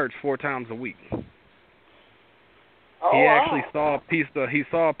goes to church 4 times a week. Oh, he wow. actually saw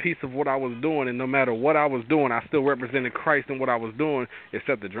a piece of what I was doing, and no matter what I was doing, I still represented Christ in what I was doing,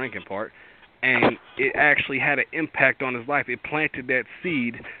 except the drinking part. And it actually had an impact on his life. It planted that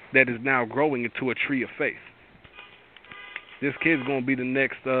seed that is now growing into a tree of faith. This kid's going to be the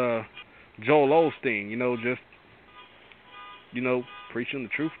next Joel Osteen, you know, just, you know, preaching the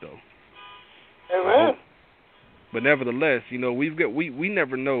truth, though. Amen. But nevertheless, you know, we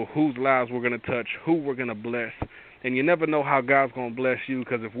never know whose lives we're going to touch, who we're going to bless. And you never know how God's going to bless you,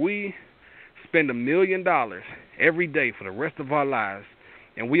 because if we spend $1 million every day for the rest of our lives,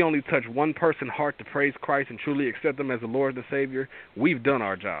 and we only touch one person's heart to praise Christ and truly accept Him as the Lord and the Savior, we've done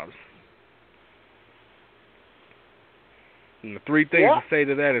our jobs. And the 3 things to say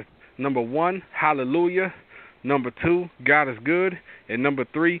to that is, number 1, hallelujah. Number 2, God is good. And number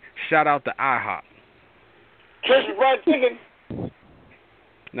 3, shout out to IHOP. Church's Fried Chicken.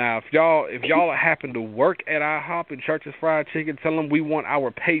 Now, if y'all happen to work at IHOP and Church's Fried Chicken, tell them we want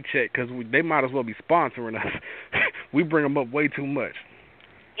our paycheck, because they might as well be sponsoring us. We bring them up way too much.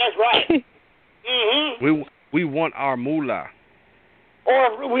 That's right. Mm-hmm. We want our moolah. Or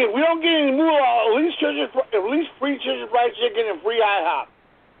if we don't get any moolah, at least free Church's Fried Chicken and free IHOP.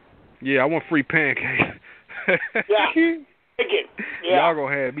 Yeah, I want free pancakes. Yeah. Chicken. Yeah. Y'all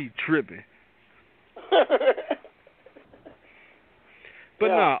gonna have me tripping. But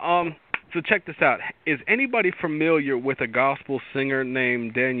so check this out. Is anybody familiar with a gospel singer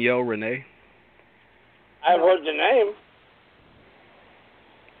named Danielle Renee? I've heard the name.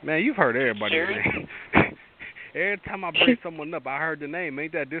 Man, you've heard everybody's name. Every time I bring someone up, I heard the name.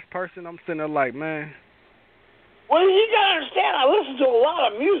 Ain't that this person? I'm sitting there like, man. Well, you gotta understand, I listen to a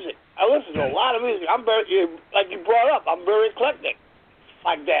lot of music. I'm very, like you brought up, I'm very eclectic,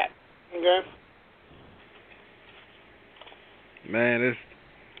 like that. Okay. Man, it's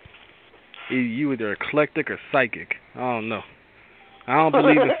you either eclectic or psychic. I don't know. I don't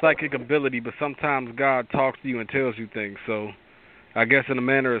believe in psychic ability, but sometimes God talks to you and tells you things. So, I guess in a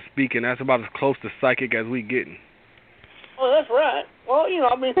manner of speaking, that's about as close to psychic as we getting. Well, that's right. Well, you know,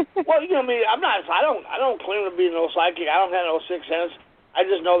 I mean, I don't claim to be no psychic. I don't have no sixth sense. I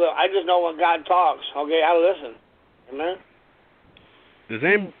just know when God talks. Okay, I listen. Amen.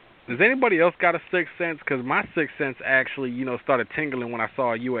 Does anybody else got a sixth sense? Because my sixth sense actually, you know, started tingling when I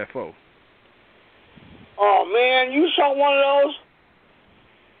saw a UFO. Oh man, you saw one of those?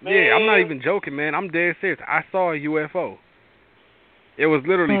 Man. Yeah, I'm not even joking, man. I'm dead serious. I saw a UFO. It was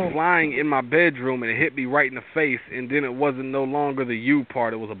literally flying in my bedroom, and it hit me right in the face, and then it wasn't no longer the U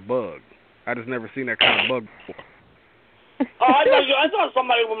part. It was a bug. I just never seen that kind of bug before. Oh, I thought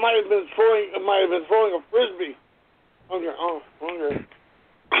somebody might have been throwing a frisbee. Okay.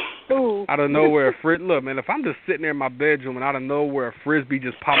 Out of nowhere, look, man, if I'm just sitting there in my bedroom and out of nowhere a frisbee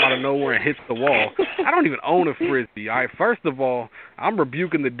just pop out of nowhere and hits the wall, I don't even own a frisbee. All right, first of all, I'm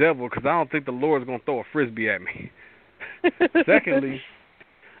rebuking the devil because I don't think the Lord's going to throw a frisbee at me. Secondly,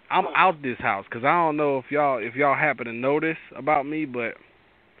 I'm out this house because I don't know if y'all happen to know this about me, but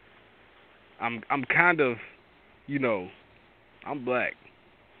I'm kind of, you know, I'm black.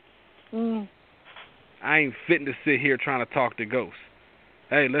 I ain't fitting to sit here trying to talk to ghosts.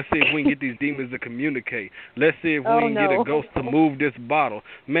 Hey, let's see if we can get these demons to communicate. Let's see if we can get a ghost to move this bottle.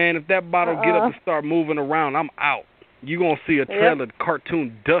 Man, if that bottle get up and start moving around, I'm out. You gonna see a trail of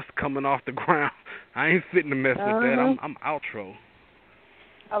cartoon dust coming off the ground. I ain't fitting to mess with that. I'm outro.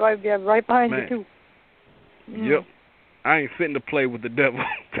 I'll be right behind you too. Yep. I ain't fitting to play with the devil.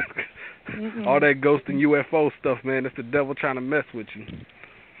 All that ghost and UFO stuff, man, it's the devil trying to mess with you.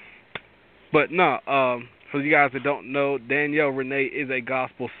 But no, for you guys that don't know, Danielle Renee is a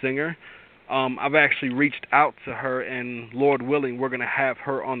gospel singer. I've actually reached out to her, and Lord willing, we're going to have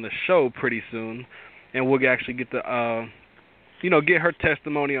her on the show pretty soon. And we'll actually get to, get her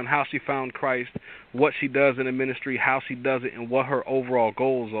testimony on how she found Christ, what she does in the ministry, how she does it, and what her overall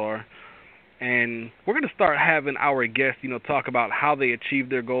goals are. And we're going to start having our guests, talk about how they achieve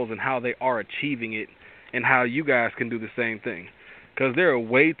their goals and how they are achieving it and how you guys can do the same thing. Because there are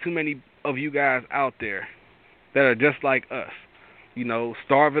way too many of you guys out there that are just like us,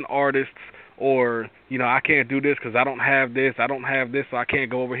 starving artists or, I can't do this because I don't have this, so I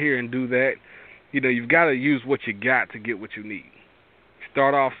can't go over here and do that. You've got to use what you got to get what you need.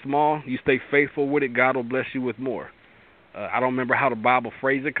 Start off small, you stay faithful with it, God will bless you with more. I don't remember how the Bible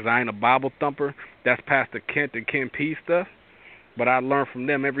phrased it because I ain't a Bible thumper. That's Pastor Kent and KennP stuff. But I learn from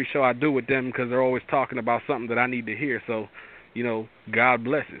them every show I do with them because they're always talking about something that I need to hear. So, God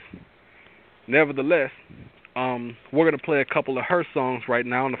blesses. Nevertheless, we're going to play a couple of her songs right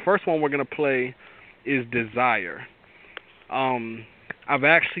now. And the first one we're going to play is Desire. I've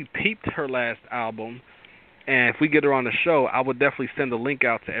actually peeped her last album. And if we get her on the show, I would definitely send a link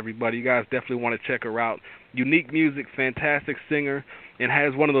out to everybody. You guys definitely want to check her out. Unique music, fantastic singer, and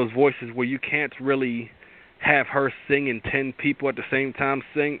has one of those voices where you can't really have her sing and 10 people at the same time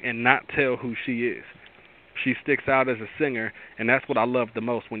sing and not tell who she is. She sticks out as a singer, and that's what I love the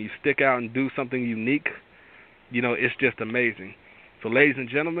most. When you stick out and do something unique, it's just amazing. So, ladies and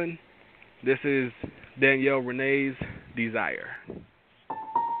gentlemen, this is Danielle Renee's Desire.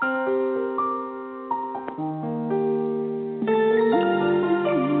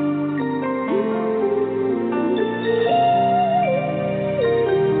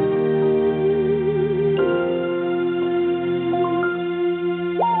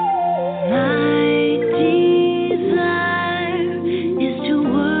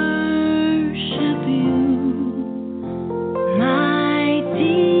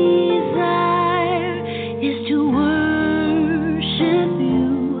 Worship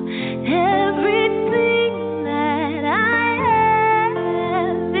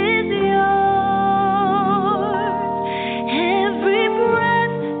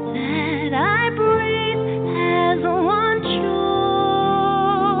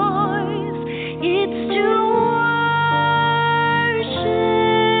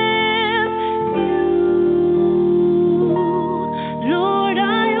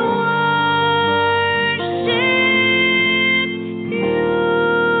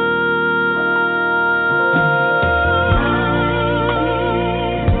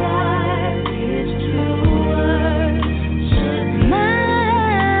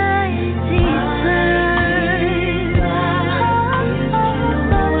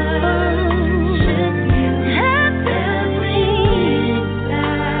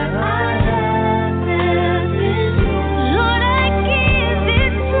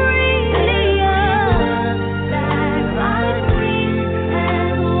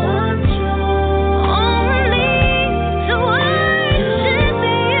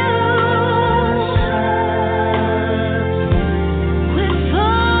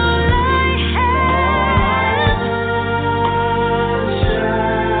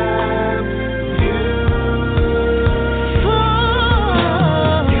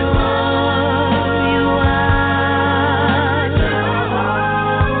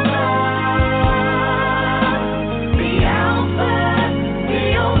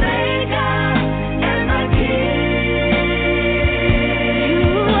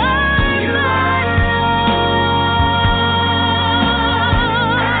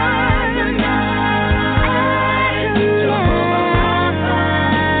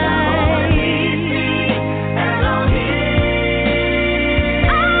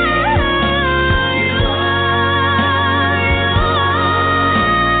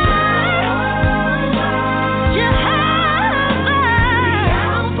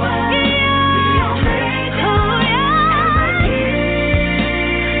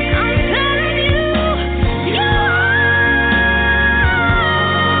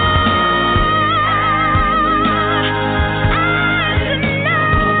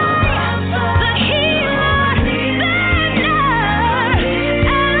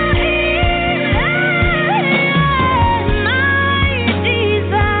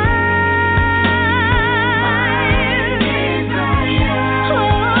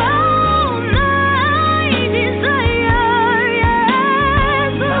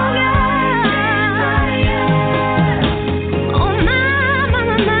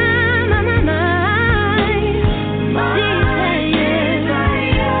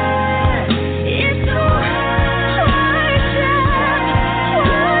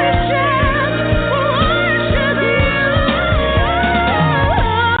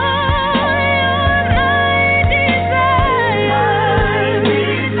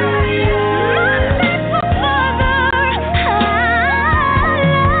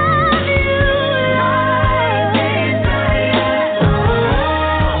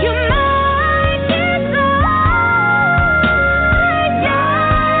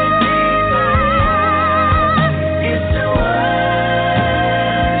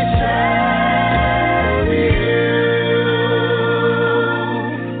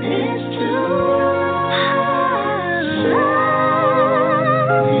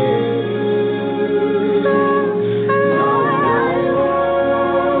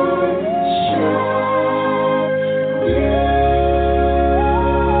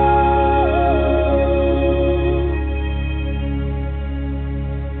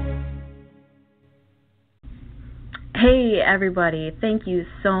everybody. Thank you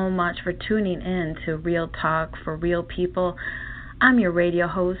so much for tuning in to Real Talk for Real People. I'm your radio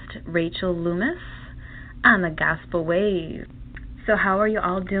host, Rachel Loomis, on the Gospel Wave. So how are you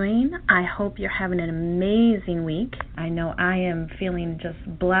all doing? I hope you're having an amazing week. I know I am feeling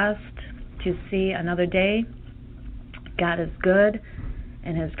just blessed to see another day. God is good,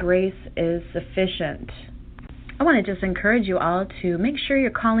 and His grace is sufficient. I want to just encourage you all to make sure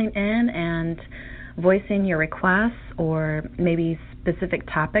you're calling in and voicing your requests or maybe specific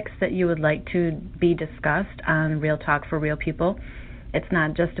topics that you would like to be discussed on Real Talk for Real People. It's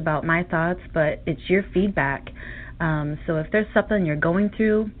not just about my thoughts, but it's your feedback. So if there's something you're going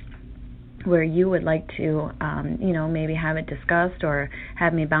through where you would like to, maybe have it discussed or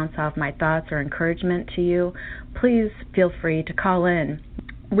have me bounce off my thoughts or encouragement to you, please feel free to call in.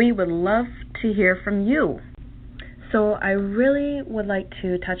 We would love to hear from you. So I really would like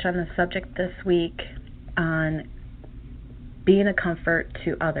to touch on the subject this week on being a comfort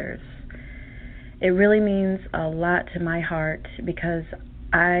to others. It really means a lot to my heart because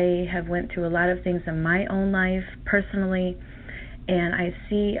I have went through a lot of things in my own life personally, and I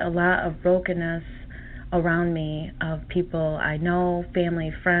see a lot of brokenness around me of people I know, family,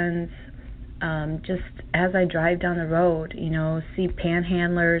 friends. Just as I drive down the road, see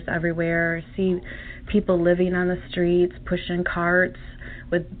panhandlers everywhere, see people living on the streets, pushing carts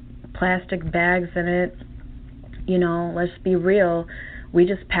with plastic bags in it. Let's be real, we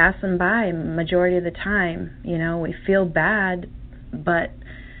just pass them by majority of the time. We feel bad, but,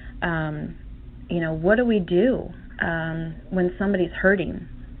 what do we do when somebody's hurting?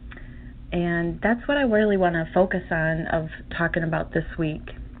 And that's what I really want to focus on of talking about this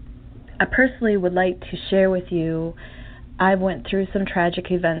week. I personally would like to share with you, I went through some tragic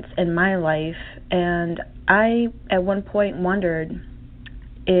events in my life, and I at one point wondered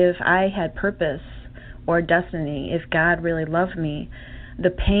if I had purpose or destiny, if God really loved me. The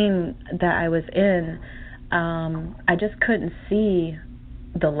pain that I was in, I just couldn't see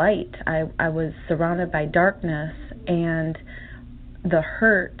the light. I was surrounded by darkness, and the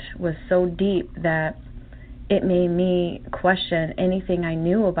hurt was so deep that it made me question anything I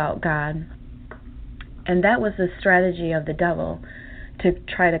knew about God. And that was the strategy of the devil, to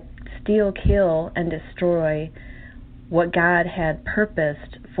try to steal, kill, and destroy what God had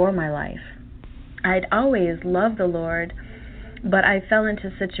purposed for my life. I'd always loved the Lord, but I fell into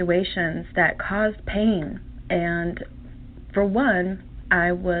situations that caused pain. And for one,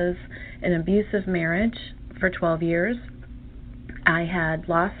 I was in an abusive marriage for 12 years. I had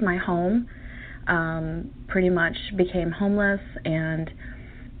lost my home, pretty much became homeless, and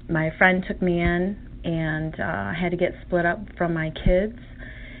my friend took me in, and I had to get split up from my kids.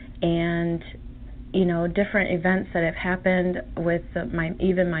 And different events that have happened with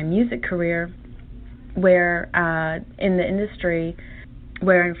my music career, where in the industry,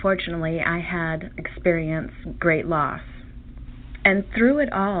 where unfortunately I had experienced great loss. And through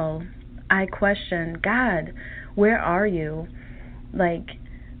it all, I questioned, God, where are you?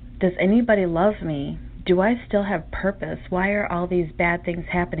 Does anybody love me? Do I still have purpose? Why are all these bad things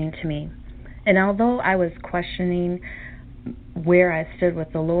happening to me? And although I was questioning where I stood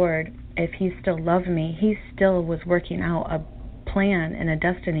with the Lord, if He still loved me, He still was working out a plan and a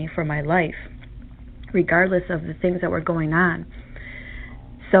destiny for my life, regardless of the things that were going on.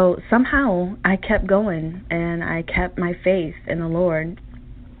 So somehow I kept going, and I kept my faith in the Lord.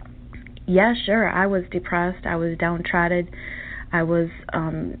 Yeah, sure, I was depressed, I was downtrodden, I was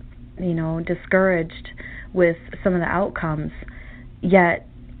discouraged with some of the outcomes. Yet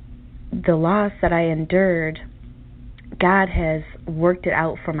the loss that I endured, God has worked it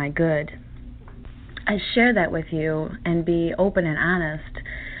out for my good. I share that with you and be open and honest,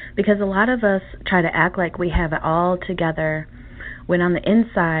 because a lot of us try to act like we have it all together, when on the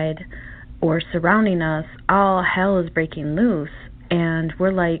inside or surrounding us, all hell is breaking loose. And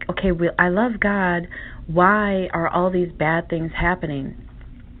we're like, okay, I love God. Why are all these bad things happening?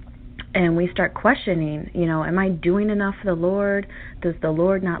 And we start questioning, am I doing enough for the Lord? Does the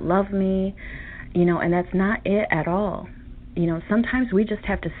Lord not love me? And that's not it at all. Sometimes we just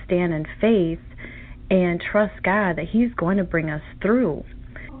have to stand in faith and trust God that He's going to bring us through.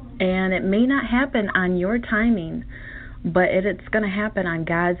 And it may not happen on your timing, but it's going to happen on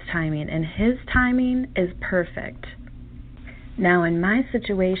God's timing, and His timing is perfect. Now, in my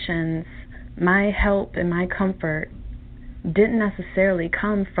situations, my help and my comfort didn't necessarily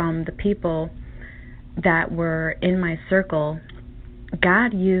come from the people that were in my circle.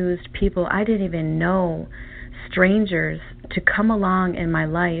 God used people I didn't even know, strangers, to come along in my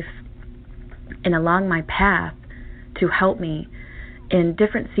life and along my path to help me in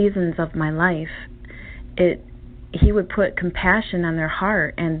different seasons of my life. It he would put compassion on their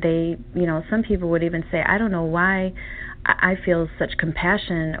heart, and they, some people would even say, I don't know why I feel such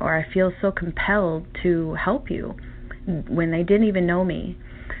compassion, or I feel so compelled to help you, when they didn't even know me.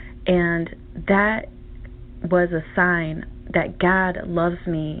 And that was a sign that God loves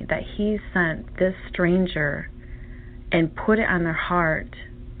me, that he sent this stranger and put it on their heart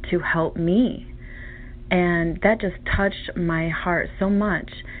to help me. And that just touched my heart so much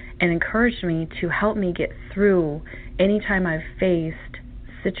and encouraged me to help me get through any time I've faced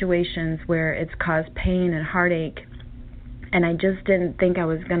situations where it's caused pain and heartache and I just didn't think I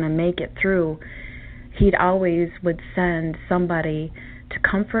was going to make it through. He'd always would send somebody to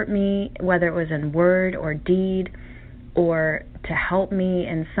comfort me, whether it was in word or deed, or to help me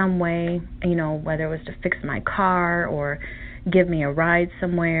in some way, whether it was to fix my car or give me a ride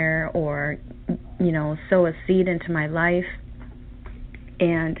somewhere, or, sow a seed into my life.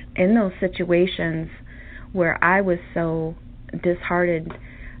 And in those situations where I was so disheartened,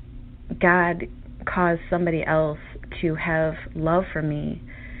 God caused somebody else to have love for me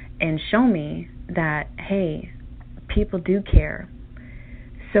and show me that, hey, people do care.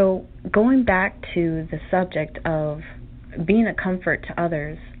 So going back to the subject of being a comfort to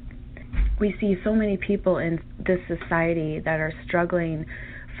others, we see so many people in this society that are struggling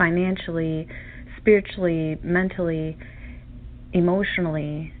financially, spiritually, mentally,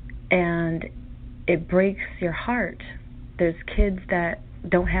 emotionally, and it breaks your heart. There's kids that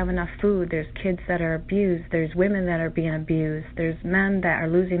don't have enough food. There's kids that are abused. There's women that are being abused. There's men that are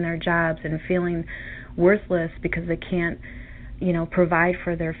losing their jobs and feeling worthless because they can't, provide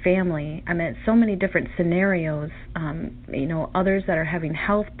for their family. I mean, so many different scenarios. Others that are having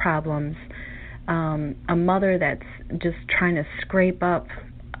health problems. A mother that's just trying to scrape up,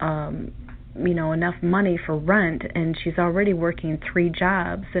 enough money for rent, and she's already working 3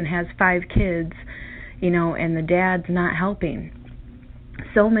 jobs and has 5 kids, and the dad's not helping.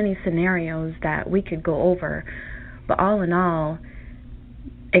 So many scenarios that we could go over, but all in all,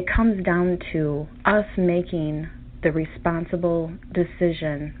 it comes down to us making the responsible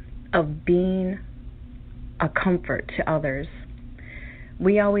decision of being a comfort to others.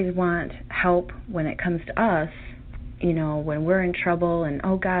 We always want help when it comes to us, when we're in trouble and,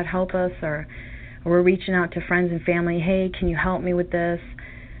 oh God, help us, or we're reaching out to friends and family, hey, can you help me with this?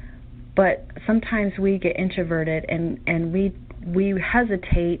 But sometimes we get introverted and we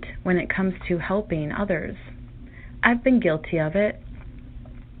hesitate when it comes to helping others. I've been guilty of it,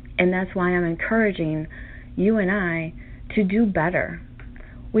 and that's why I'm encouraging you and I to do better.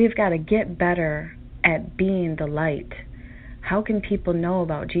 We've got to get better at being the light. How can people know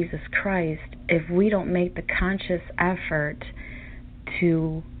about Jesus Christ if we don't make the conscious effort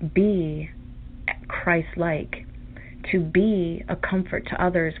to be Christ-like, to be a comfort to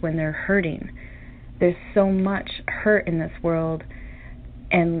others when they're hurting? There's so much hurt in this world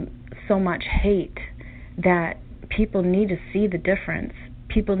and so much hate that people need to see the difference.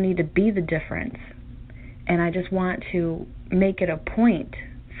 People need to be the difference. And I just want to make it a point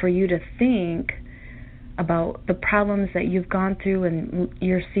for you to think about the problems that you've gone through in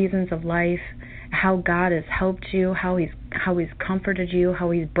your seasons of life, how God has helped you, how He's comforted you,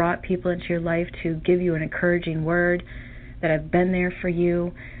 how He's brought people into your life to give you an encouraging word, that have been there for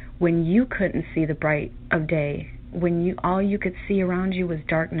you when you couldn't see the bright of day, when all you could see around you was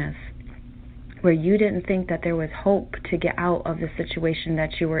darkness, where you didn't think that there was hope to get out of the situation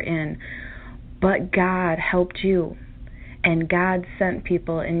that you were in. But God helped you, and God sent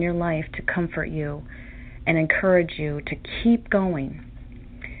people in your life to comfort you and encourage you to keep going.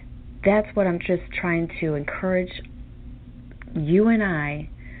 That's what I'm just trying to encourage you and I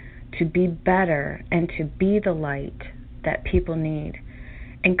to be better and to be the light that people need.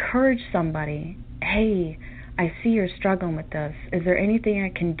 Encourage somebody, hey, I see you're struggling with this. Is there anything I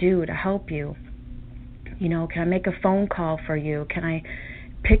can do to help you? Can I make a phone call for you? Can I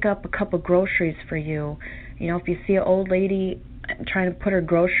pick up a couple groceries for you? If you see an old lady trying to put her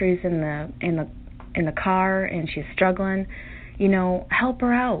groceries in the car and she's struggling, help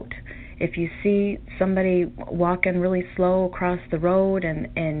her out. If you see somebody walking really slow across the road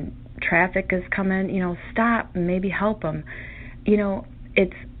and traffic is coming, stop and maybe help them.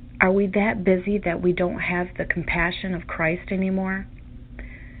 Are we that busy that we don't have the compassion of Christ anymore?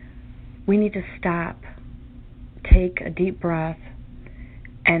 We need to stop, take a deep breath,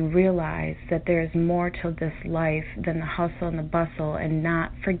 and realize that there is more to this life than the hustle and the bustle, and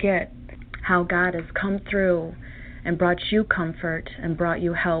not forget how God has come through and brought you comfort and brought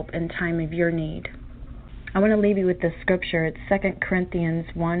you help in time of your need. I want to leave you with this scripture. It's 2 Corinthians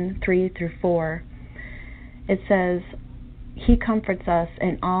 1:3-4. It says, He comforts us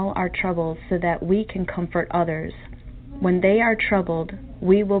in all our troubles so that we can comfort others. When they are troubled,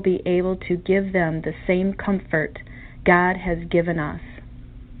 we will be able to give them the same comfort God has given us.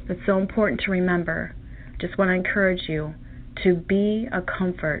 It's so important to remember. Just want to encourage you to be a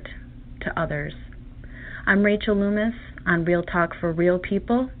comfort to others. I'm Rachel Loomis on Real Talk for Real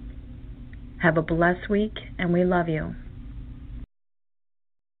People. Have a blessed week, and we love you.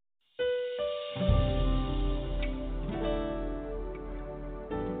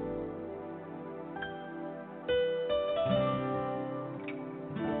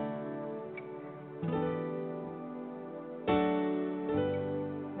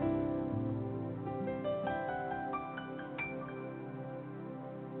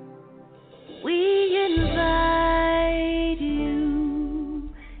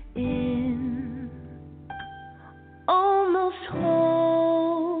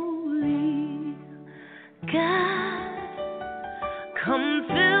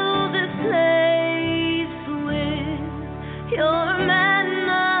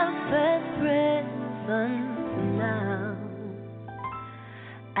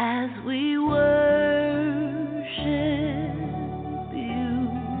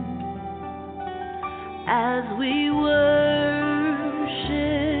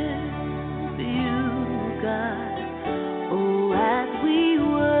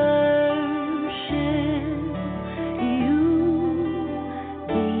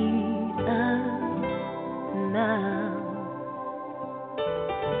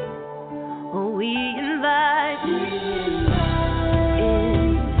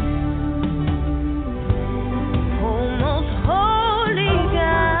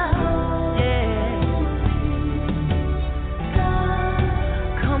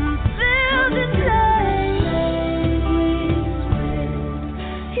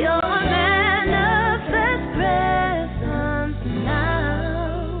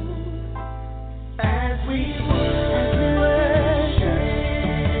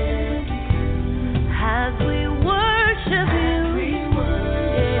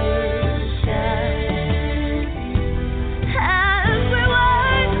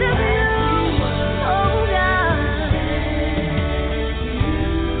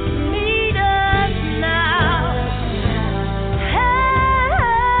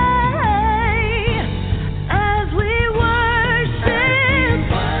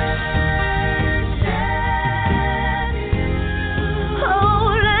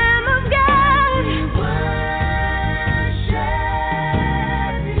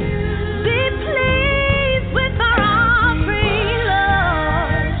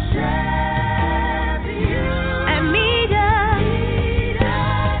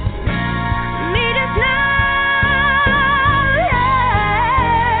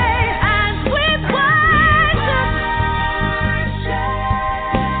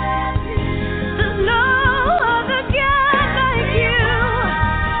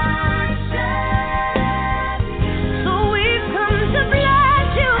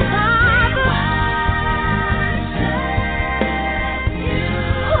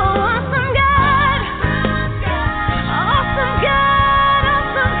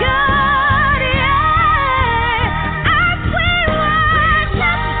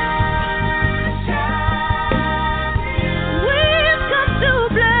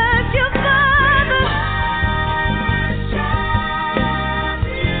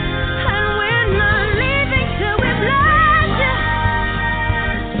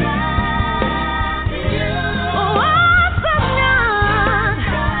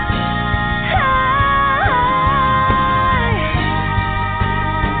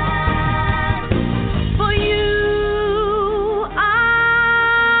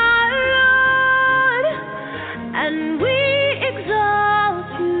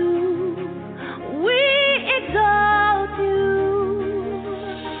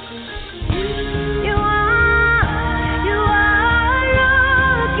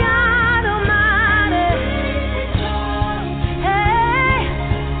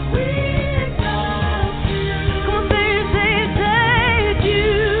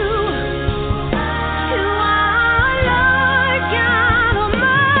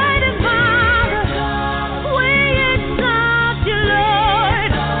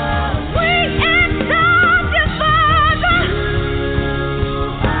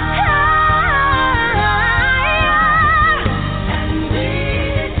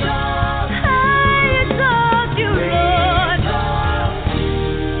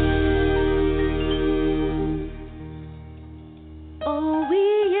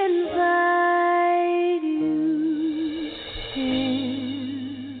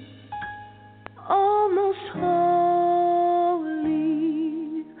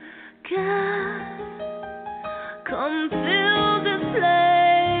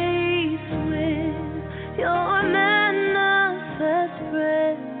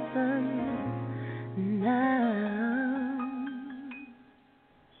 presence now.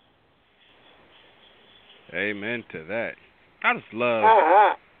 Amen to that. I just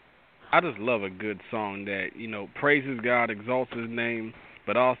love a good song that, praises God, exalts his name,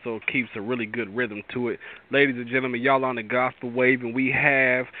 but also keeps a really good rhythm to it. Ladies and gentlemen, y'all on the Gospel Wave, and we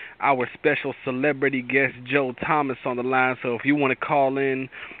have our special celebrity guest, Joe Thomas, on the line. So if you want to call in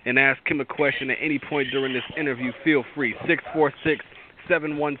and ask him a question at any point during this interview, feel free.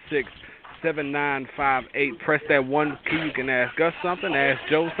 646-716-7958. Press that one key. You can ask us something, ask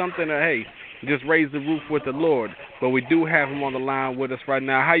Joe something, or hey, just raise the roof with the Lord. But we do have him on the line with us right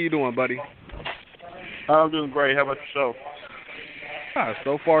now. How you doing, buddy? I'm doing great. How about yourself?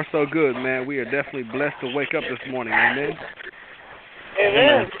 So far, so good, man. We are definitely blessed to wake up this morning, amen?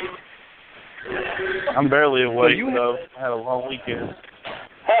 Amen. I'm barely awake, though. I had a long weekend.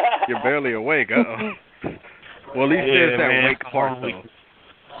 You're barely awake, uh-oh. Well, at least there's that wake part, though.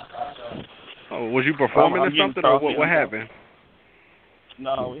 Oh, was you performing or something, or what happened?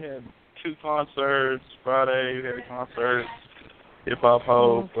 No, we had 2 concerts. Friday we had a concert, Hip Hop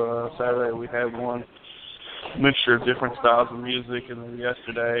Hope. Saturday we had one mixture of different styles of music, and then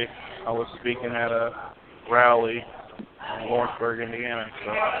yesterday I was speaking at a rally in Lawrenceburg, Indiana.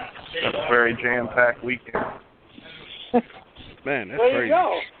 So that's a very jam-packed weekend. Man, that's there crazy. You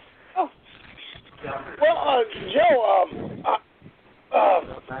go. Oh. Well, Joe,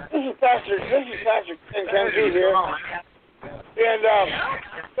 this is Pastor KennP here. And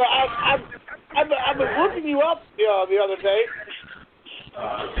so I've been looking you up the other day.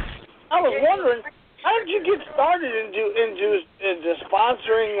 I was wondering, how did you get started into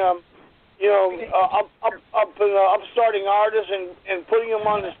sponsoring, upstarting artists and putting them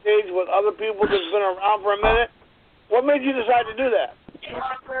on the stage with other people that's been around for a minute? What made you decide to do that?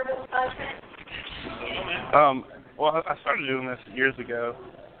 Well, I started doing this years ago.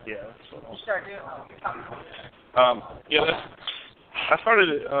 I started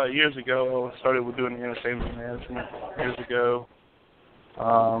it years ago. I started with doing the entertainment management years ago.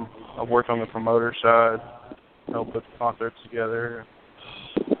 I worked on the promoter side, helped put the concerts together.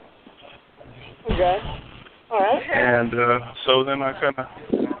 Okay. All right. And so then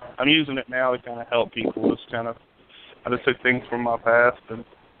I'm using it now to kind of help people. It's I just took things from my past and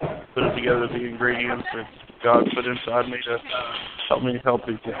put it together, the ingredients that God put inside me to help me help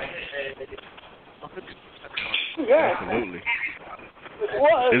people. Yeah. Absolutely.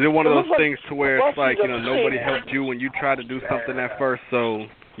 Well, is it one of those things to where it's like, nobody helped you when you try to do something at first, so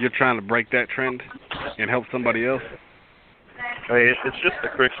you're trying to break that trend and help somebody else? I mean, it's just a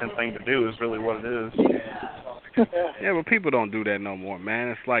Christian thing to do is really what it is. Yeah, but people don't do that no more, man.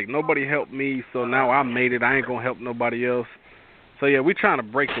 It's like, nobody helped me, so now I made it. I ain't going to help nobody else. So, yeah, we're trying to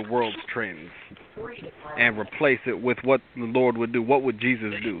break the world's trends and replace it with what the Lord would do. What would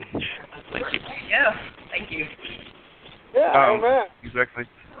Jesus do? Yeah, thank you. Yeah, amen. Exactly.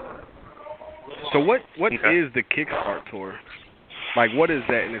 So what is the Kickstart Tour? Like, what is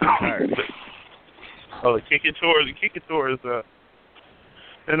that in its entirety? Oh, the Kick It Tour. The Kick It Tour is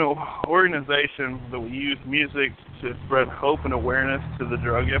an organization that we use music to spread hope and awareness to the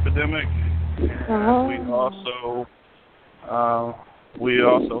drug epidemic. And we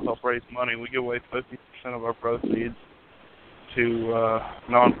also help raise money. We give away 50% of our proceeds to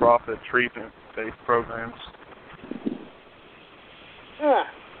nonprofit treatment-based programs. Yeah.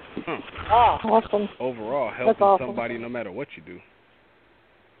 Awesome. Overall, helping somebody no matter what you do.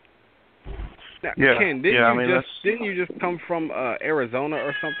 Now, yeah. Ken, didn't you just come from Arizona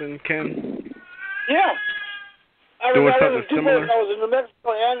or something, Ken? Yeah. Doing something similar? I was in New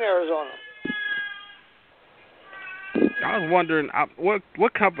Mexico and Arizona. I was wondering,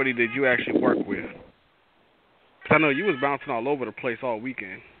 what company did you actually work with? Because I know you was bouncing all over the place all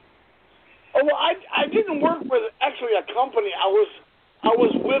weekend. Oh, well, I didn't work with actually a company. I was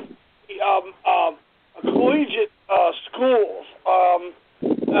with collegiate schools.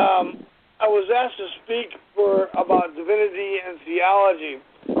 I was asked to speak about divinity and theology.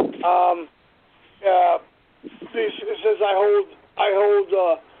 Since I hold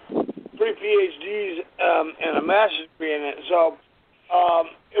 3 PhDs and a master's degree in it, so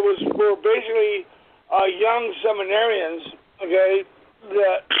we were basically young seminarians, okay,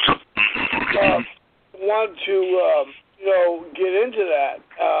 that want to get into that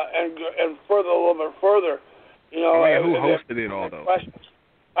and further a little bit further, who hosted it all though?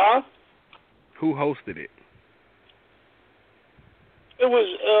 Huh? Who hosted it? It was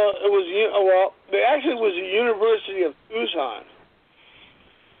the University of Tucson.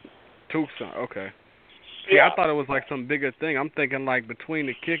 Tucson, okay. Yeah, I thought it was like some bigger thing. I'm thinking like between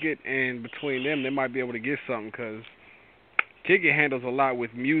the Kick It and between them, they might be able to get something because Kick It handles a lot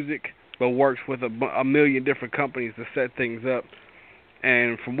with music, but works with a million different companies to set things up.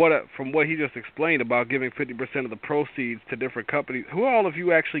 And from what he just explained about giving 50% of the proceeds to different companies, who all of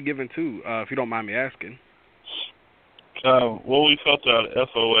you actually giving to, if you don't mind me asking? Well, we helped out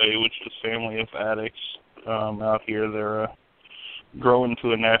FOA, which is Family of Addicts out here. They're growing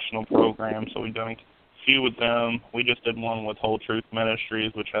to a national program, so we've done a few with them. We just did one with Whole Truth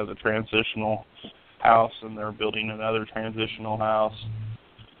Ministries, which has a transitional house, and they're building another transitional house.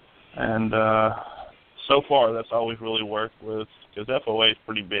 And so far, that's all we've really worked with, because FOA is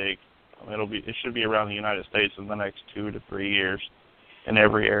pretty big. I mean, it should be around the United States in the next 2 to 3 years in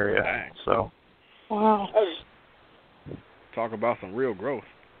every area. So, wow. Talk about some real growth.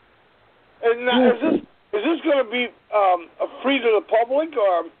 And is this going to be free to the public,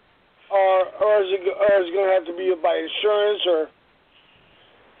 or is it going to have to be by insurance or?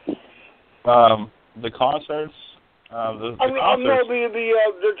 The concerts. The concerts. No,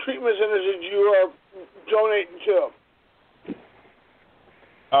 the treatment centers that you are donating to.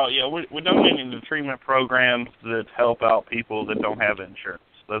 Oh yeah, we're donating to treatment programs that help out people that don't have insurance.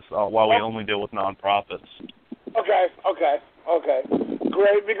 That's why we only deal with nonprofits. Okay,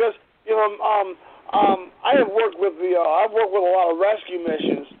 great. Because I have worked with I've worked with a lot of rescue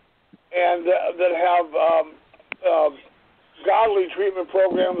missions, and that have godly treatment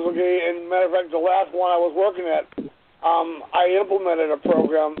programs. Okay, and matter of fact, the last one I was working at, I implemented a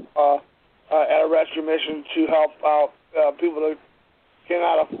program at a rescue mission to help out people that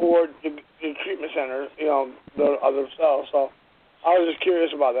cannot afford the treatment center, themselves. So I was just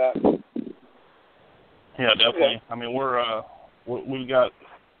curious about that. Yeah, definitely. Okay. I mean, we've got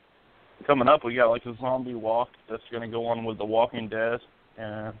coming up. We got like a zombie walk that's going to go on with The Walking Dead,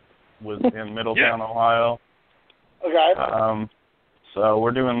 and in Middletown, Ohio. Okay. So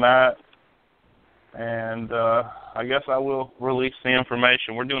we're doing that, and I guess I will release the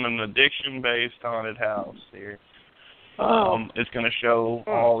information. We're doing an addiction-based haunted house here. It's going to show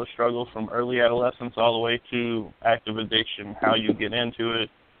all the struggles from early adolescence all the way to active addiction, how you get into it,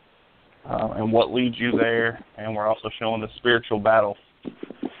 and what leads you there. And we're also showing the spiritual battle.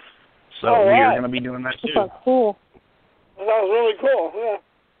 So we are going to be doing that too. That's cool. That was really cool.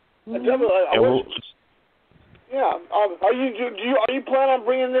 Yeah. Are you planning on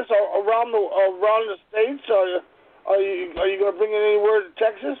bringing this around the states, or are you going to bring it anywhere to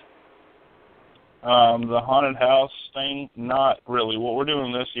Texas? The haunted house thing, not really. What we're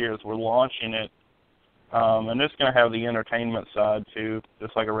doing this year is we're launching it, and it's going to have the entertainment side too,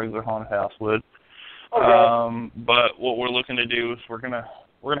 just like a regular haunted house would. Okay. But what we're looking to do is we're gonna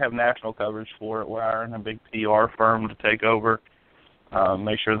have national coverage for it. We're hiring a big PR firm to take over,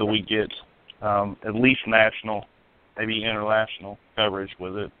 make sure that we get at least national, maybe international coverage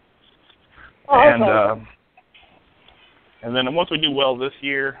with it. And then once we do well this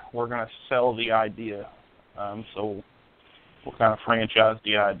year, we're going to sell the idea. So we'll kind of franchise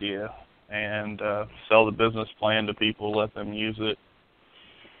the idea and sell the business plan to people, let them use it,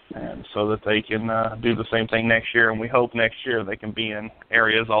 and so that they can do the same thing next year. And we hope next year they can be in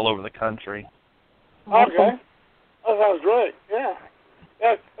areas all over the country. Okay. That sounds great. Yeah.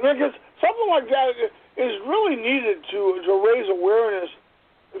 Because something like that is really needed to raise awareness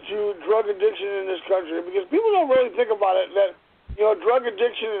to drug addiction in this country, because people don't really think about it, that drug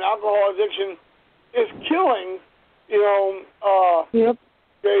addiction and alcohol addiction is killing 1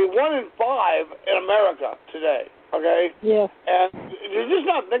 in 5 in America today. Okay. Yeah. And you're just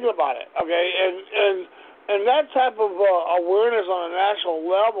not thinking about it. Okay. And that type of awareness on a national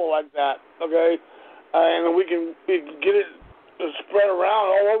level like that. Okay. And we can get it spread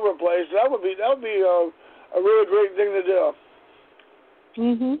around all over the place. That would be a really great thing to do.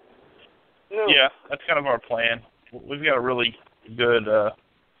 Mhm. Yeah, that's kind of our plan. We've got a really good.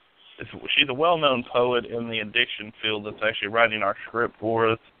 She's a well-known poet in the addiction field that's actually writing our script for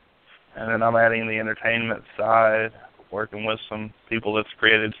us, and then I'm adding the entertainment side, working with some people that's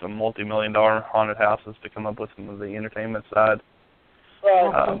created some multi-million-dollar haunted houses to come up with some of the entertainment side.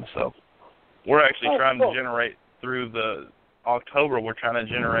 So we're actually trying to generate through the October. We're trying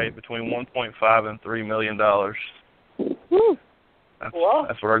to generate between $1.5 and $3 million. That's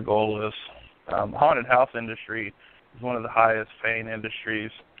what our goal is. Haunted house industry is one of the highest paying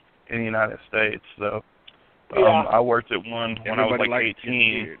industries in the United States. So I worked at one when I was like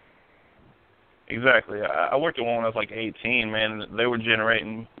 18. Exactly. I worked at one when I was like 18, man. They were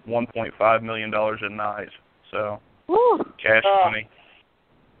generating $1.5 million a night. So cash money.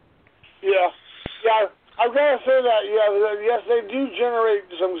 Yeah. I've got to say that. Yes, they do generate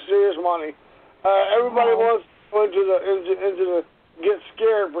some serious money. Everybody wants to go into the get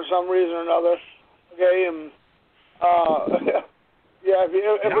scared for some reason or another. Okay, and Yeah,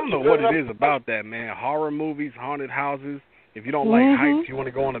 I don't know what it is about that, man. Horror movies, haunted houses. If you don't like heights, you want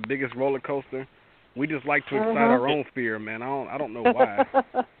to go on the biggest roller coaster. We just like to excite our own fear, man. I don't know why.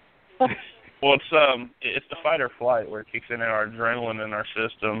 Well, it's the fight or flight where it kicks in our adrenaline in our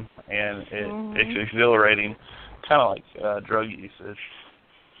system, and it's exhilarating, kind of like drug usage,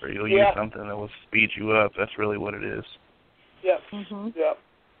 where you'll use something that will speed you up. That's really what it is. Yeah. Yeah.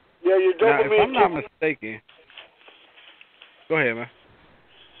 Yeah, your dopamine. Now, if I'm not mistaken, go ahead, man.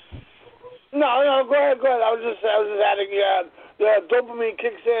 No, go ahead. I was just adding. The dopamine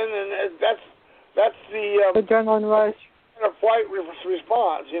kicks in, and that's the adrenaline rush. Flight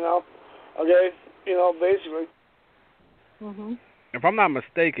response. Okay. Basically. If I'm not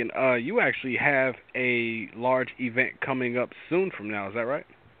mistaken, you actually have a large event coming up soon from now. Is that right?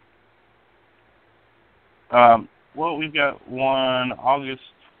 Well, we've got one August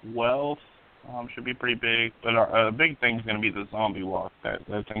 12th. Should be pretty big, but our big thing's going to be the zombie walk. That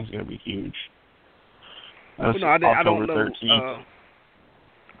thing's going to be huge. That's I don't know. 13th.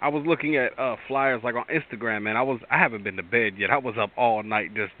 I was looking at flyers like on Instagram, man. I haven't been to bed yet. I was up all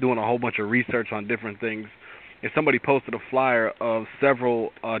night just doing a whole bunch of research on different things. And somebody posted a flyer of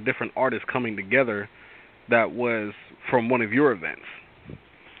several different artists coming together that was from one of your events.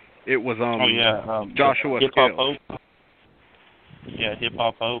 It was Joshua Hip Hop Scales. Hope. Yeah, Hip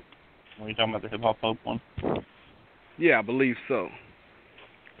Hop Hope. Are you talking about the Hip Hop Hope one? Yeah, I believe so.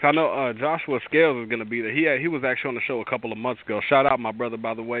 I know Joshua Scales is going to be there. He was actually on the show a couple of months ago. Shout out my brother,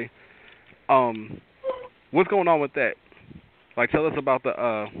 by the way. What's going on with that? Like, tell us about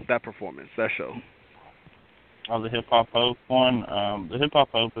that performance, that show. The Hip Hop Hope one. The Hip Hop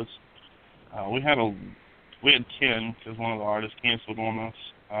Hope is we had 10 because one of the artists canceled on us.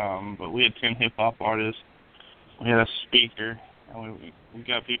 But we had 10 hip hop artists. We had a speaker, and we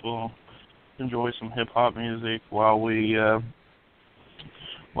got people enjoy some hip hop music while we got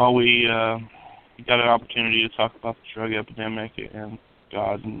an opportunity to talk about the drug epidemic and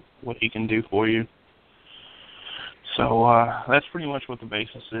God and what He can do for you. So that's pretty much what the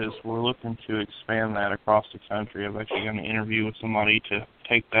basis is. We're looking to expand that across the country. I've actually got an interview with somebody to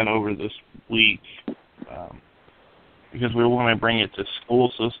take that over this week because we want to bring it to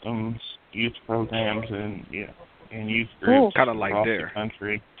school systems, youth programs, and youth groups kind of like across there. the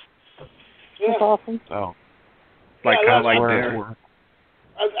country. That's awesome. So, kind of like there.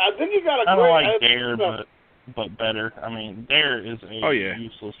 I think you got a kind great. Kind of like DARE, but better. I mean, DARE is a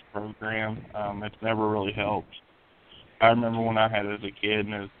useless program. It's never really helped. I remember when I had it as a kid,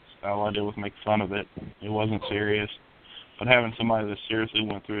 and all I did was make fun of it. It wasn't serious. But having somebody that seriously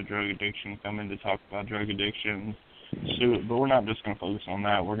went through a drug addiction come in to talk about drug addiction, but we're not just going to focus on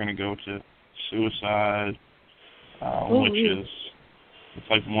that. We're going to go to suicide, which is it's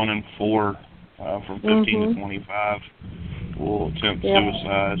like 1 in 4 from 15 to 25 will attempt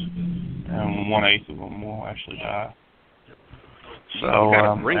suicide, and 1/8 of them will actually die. So you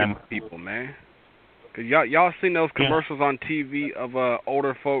gotta bring it to people, man. Cause y'all seen those commercials on TV of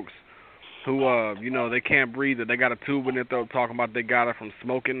older folks who they can't breathe, that they got a tube in their throat talking about they got it from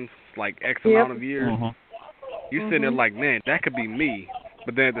smoking like X amount of years. You sitting there like, man, that could be me.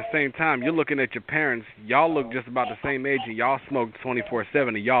 But then at the same time, you're looking at your parents. Y'all look just about the same age, and y'all smoke 24/7,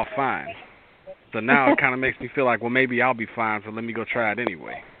 and y'all fine. So now it kind of makes me feel like, well, maybe I'll be fine, so let me go try it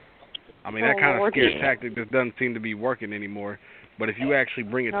anyway. I mean, that kind of scare tactic just doesn't seem to be working anymore. But if you actually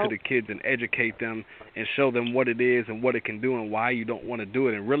bring it to the kids and educate them and show them what it is and what it can do and why you don't want to do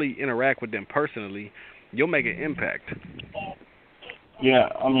it and really interact with them personally, you'll make an impact. Yeah,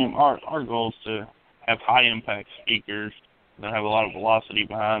 I mean, our goal is to have high-impact speakers that have a lot of velocity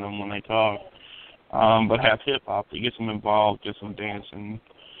behind them when they talk, but have hip-hop that gets them involved, gets them dancing,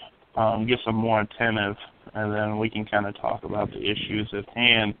 gets them more attentive, and then we can kind of talk about the issues at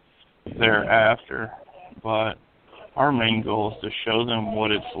hand thereafter. But our main goal is to show them what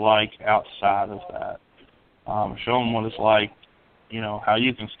it's like outside of that. Show them what it's like, how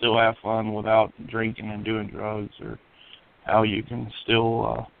you can still have fun without drinking and doing drugs, or how you can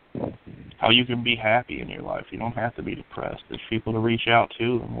still, how you can be happy in your life. You don't have to be depressed. There's people to reach out to,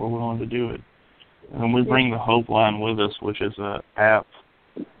 and we're willing to do it. And then we bring the Hope Line with us, which is an app,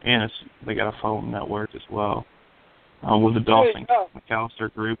 and they got a phone network as well, with the Dawson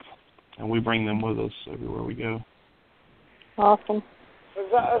McAllister group, and we bring them with us everywhere we go. Awesome.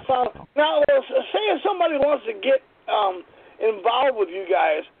 Now, say if somebody wants to get involved with you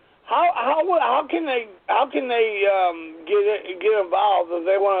guys, how can they get involved? If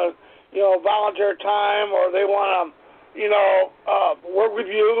they want to volunteer time, or they want to work with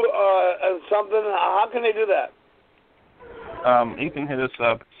you and something, how can they do that? You can hit us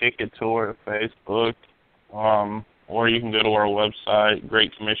up, Kick It Tour at Facebook. or you can go to our website,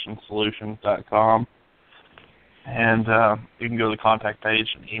 greatcommissionsolutions.com, and you can go to the contact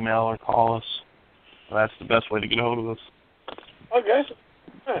page and email or call us. That's the best way to get a hold of us. Okay.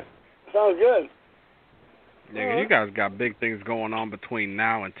 Sounds good. Yeah, you guys got big things going on between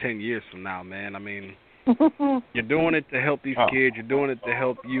now and 10 years from now, man. I mean, you're doing it to help these kids. You're doing it to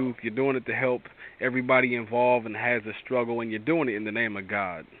help youth. You're doing it to help everybody involved and has a struggle, and you're doing it in the name of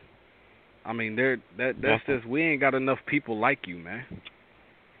God. I mean, that's just, we ain't got enough people like you, man.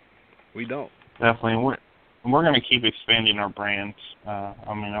 We don't. Definitely. We're going to keep expanding our brands.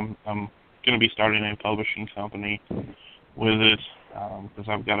 I mean, I'm going to be starting a publishing company with it because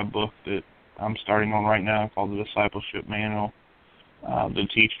I've got a book that I'm starting on right now called The Discipleship Manual to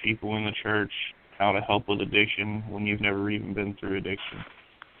teach people in the church how to help with addiction when you've never even been through addiction,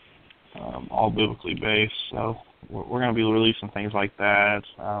 all biblically based. So we're going to be releasing things like that.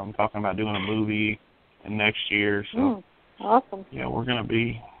 I'm talking about doing a movie next year. So awesome. Yeah,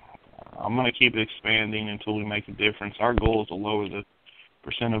 I'm going to keep expanding until we make a difference. Our goal is to lower the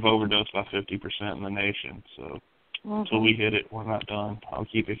percent of overdose by 50% in the nation. So until we hit it, we're not done. I'll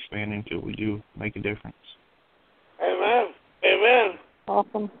keep expanding until we do make a difference. Amen. Amen.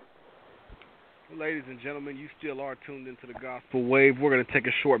 Awesome. Well, ladies and gentlemen, you still are tuned into the Gospel Wave. We're going to take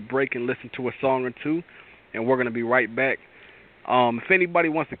a short break and listen to a song or two, and we're going to be right back. If anybody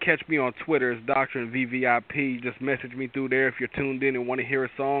wants to catch me on Twitter, it's Doctrinn VVIP. Just message me through there if you're tuned in and want to hear a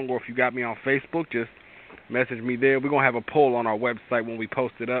song, or if you got me on Facebook, just message me there. We're going to have a poll on our website when we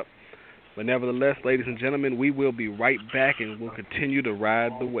post it up. But nevertheless, ladies and gentlemen, we will be right back, and we'll continue to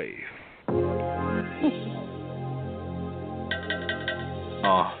ride the wave.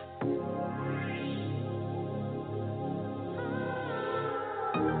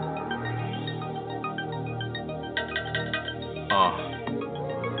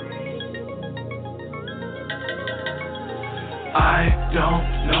 I don't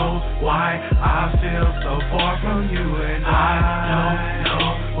know why I feel so far from you, and I don't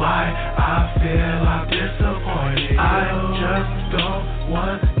know why I feel I'm disappointed. I just don't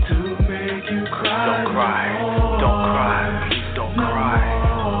want to make you cry. Don't cry, don't cry, please don't cry.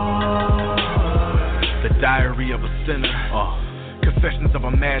 The Diary of a Sinner. Confessions of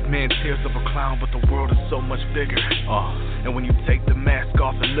a madman, tears of a clown, but the world is so much bigger. And when you take the mask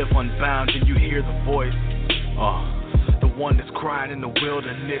off and live unbound, and you hear the voice. The one that's crying in the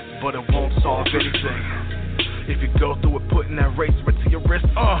wilderness, but it won't solve anything. If you go through it, putting that razor to your wrist.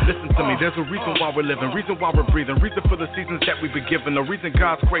 Listen to me, there's a reason why we're living, reason why we're breathing, reason for the seasons that we've been given, the reason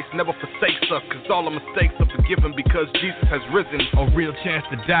God's grace never forsakes us, cause all our mistakes are forgiven because Jesus has risen. A real chance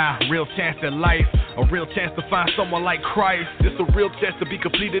to die, real chance at life, a real chance to find someone like Christ. This a real chance to be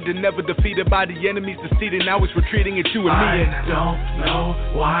completed and never defeated by the enemies defeated. Now it's retreating at you and me. I don't know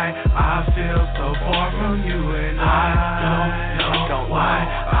why I feel so far from you, and I don't know why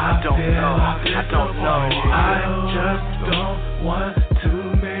I don't know. I just don't want to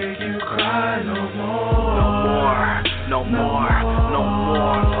make you cry no more. No more,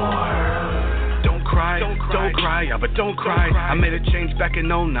 Lord. Don't cry, but don't cry. I made a change back in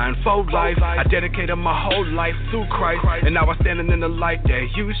 09 for life. I dedicated my whole life to Christ, and now I'm standing in the light that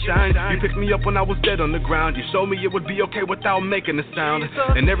you shine. You picked me up when I was dead on the ground. You showed me it would be okay without making a sound.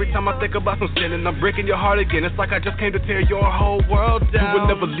 And every time I think about some sin and I'm breaking your heart again, it's like I just came to tear your whole world down. You would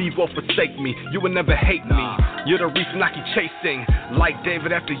never leave or forsake me. You would never hate me. You're the reason I keep chasing, like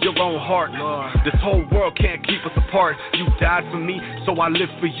David after your own heart. This whole world can't keep us apart. You died for me, so I live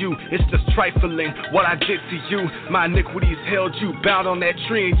for you. It's just trifling what I did to you. My iniquities held you bound on that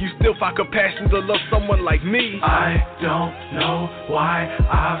tree, and you still find compassion to love someone like me. I don't know why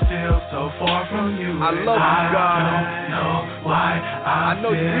I feel so far from you. I love you, God. I don't know why I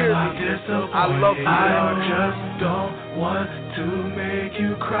know feel you hear me. Disappointed. I love you, God. I just don't want to make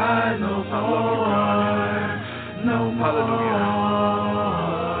you cry no more. No more.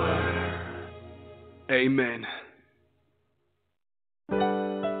 Hallelujah. Amen.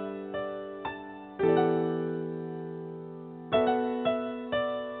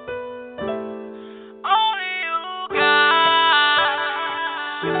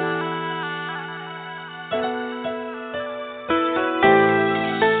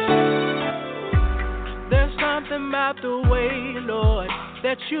 About the way, Lord,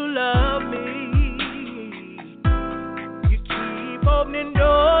 that you love me. You keep opening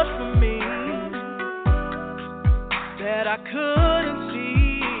doors for me that I couldn't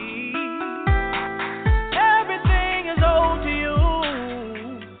see. Everything is owed to you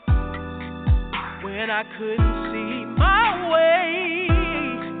when I couldn't see my way.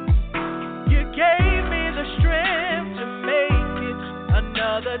 You gave me the strength to make it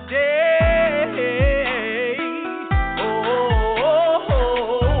another day.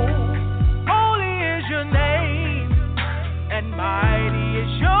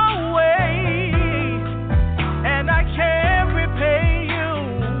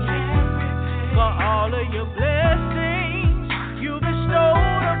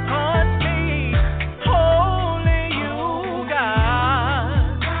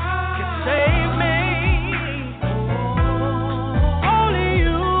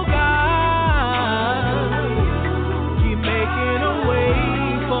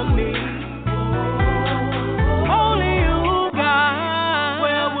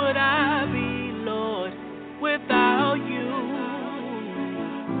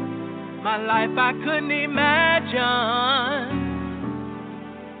 if I couldn't imagine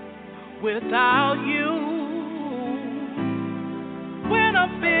without you. When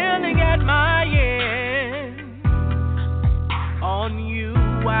I'm feeling at my end, on you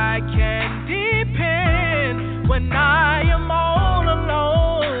I can depend. When I am all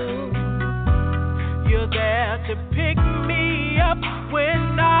alone, you're there to pick me up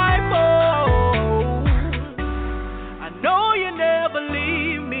when I fall. I know you never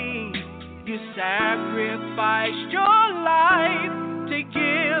leave me. You sacrificed your life to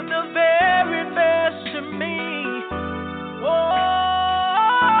give the very best to me. Oh,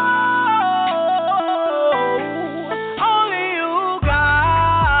 only you,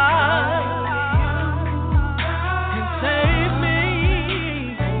 God, can save me.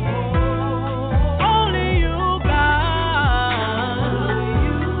 Only you, God,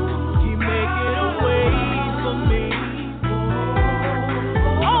 you make it a way for me.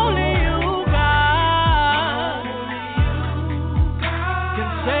 Only you, God, can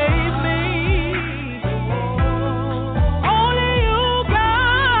save me. Only you,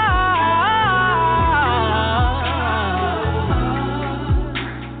 God.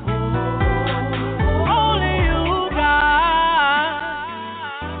 Only you, God.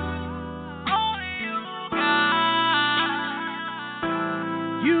 Only you, God.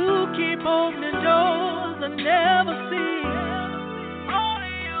 You keep opening doors I never see.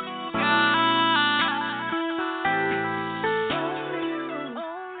 Only you, God. Only you.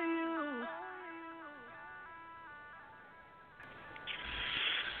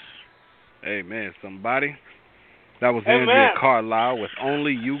 Amen, somebody. That was Amen. Andrea Carlisle with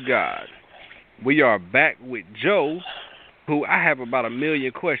Only You, God. We are back with Joe, who I have about 1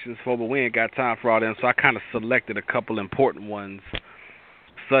 million questions for, but we ain't got time for all them, so I kind of selected a couple important ones,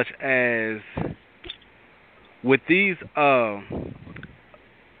 such as with these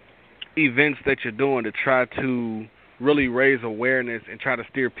events that you're doing to try to really raise awareness and try to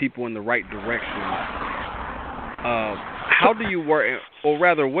steer people in the right direction. How do you work, or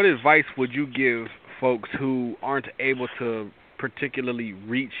rather, what advice would you give folks who aren't able to particularly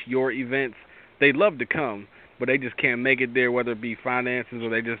reach your events? They'd love to come, but they just can't make it there, whether it be finances or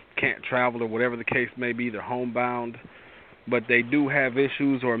they just can't travel or whatever the case may be. They're homebound, but they do have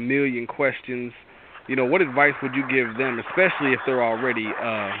issues or 1 million questions. You know, what advice would you give them, especially if they're already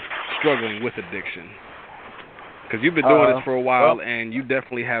struggling with addiction? Because you've been doing this for a while, and you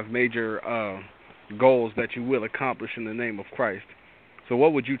definitely have major goals that you will accomplish in the name of Christ. So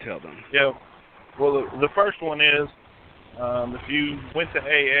what would you tell them? Yeah. Well, the first one is, if you went to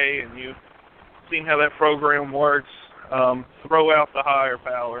AA and you've seen how that program works, throw out the higher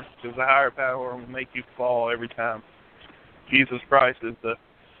power, because the higher power will make you fall every time. Jesus Christ is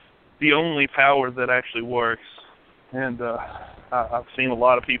the only power that actually works. And I've seen a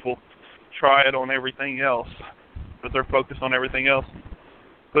lot of people try it on everything else, but they're focused on everything else.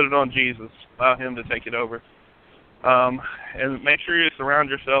 Put it on Jesus. Allow Him to take it over. And make sure you surround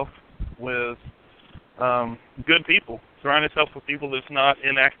yourself with good people. Surround yourself with people that's not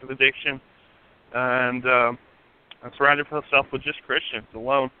in active addiction. And surround yourself with just Christians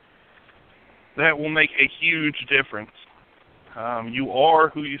alone. That will make a huge difference. You are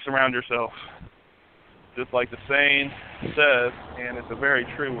who you surround yourself. Just like the saying says, and it's a very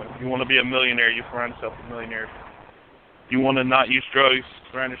true one. If you want to be a millionaire, you surround yourself with millionaires. If you want to not use drugs,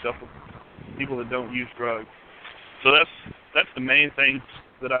 surround yourself with people that don't use drugs. So that's the main things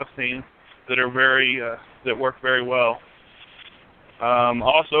that I've seen that are that work very well.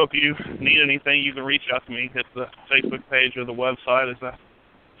 Also, if you need anything, you can reach out to me at the Facebook page or the website, as I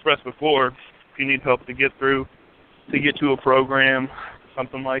expressed before. If you need help to get to a program,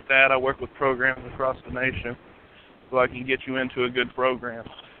 something like that, I work with programs across the nation, so I can get you into a good program.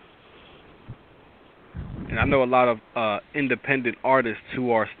 And I know a lot of independent artists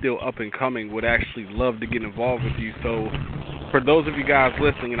who are still up and coming would actually love to get involved with you. So for those of you guys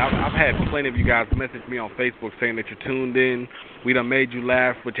listening, and I've had plenty of you guys message me on Facebook saying that you're tuned in, we done made you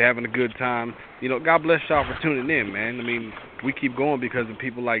laugh, but you're having a good time. You know, God bless y'all for tuning in, man. I mean, we keep going because of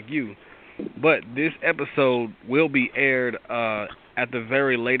people like you. But this episode will be aired at the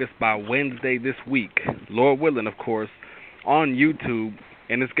very latest by Wednesday this week, Lord willing, of course, on YouTube.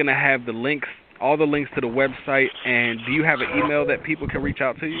 And it's going to have the links, all the links to the website. And do you have an email that people can reach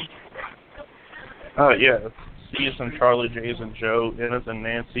out to you? Yeah. C as in Charlie, J as in Joe, N as in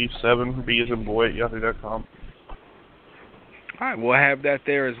Nancy, 7, B as in boy at yahoo.com. All right, we'll have that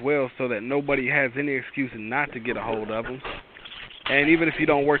there as well so that nobody has any excuse not to get a hold of them. And even if you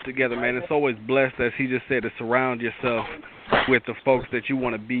don't work together, man, it's always blessed, as he just said, to surround yourself with the folks that you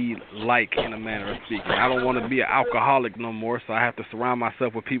want to be like, in a manner of speaking. I don't want to be an alcoholic no more, so I have to surround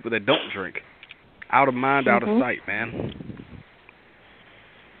myself with people that don't drink. Out of mind, out of sight, man.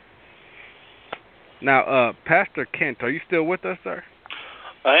 Now, Pastor Kent, are you still with us, sir?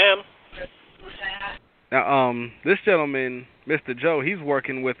 I am. Now, this gentleman, Mr. Joe, he's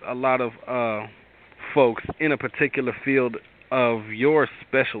working with a lot of folks in a particular field of your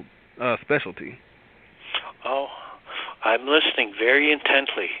specialty. Oh, I'm listening very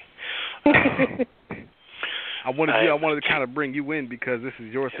intently. I wanted to kind of bring you in because this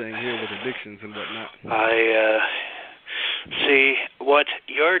is your thing here with addictions and whatnot. I see what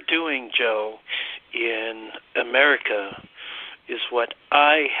you're doing, Joe, in America is what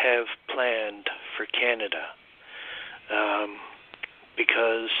I have planned for Canada,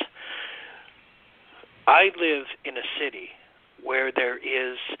 because I live in a city where there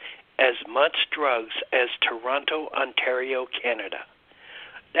is as much drugs as Toronto, Ontario, Canada.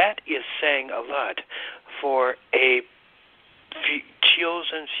 That is saying a lot for a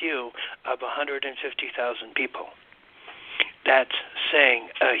chosen few of 150,000 people. That's saying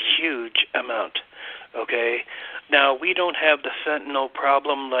a huge amount, okay? Now, we don't have the fentanyl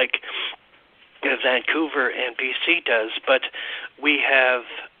problem like Vancouver and BC does, but we have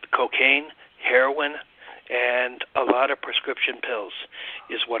cocaine, heroin, and a lot of prescription pills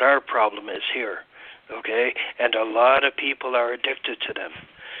is what our problem is here, okay? And a lot of people are addicted to them,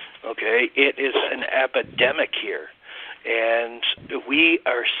 okay? It is an epidemic here, and we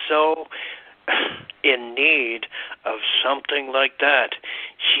are so in need of something like that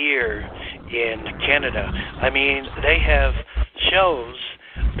here in Canada. I mean, they have shows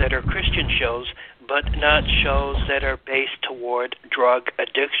that are Christian shows, but not shows that are based toward drug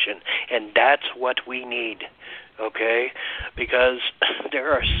addiction, and that's what we need, okay? Because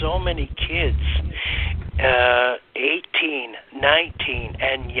there are so many kids, 18, 19,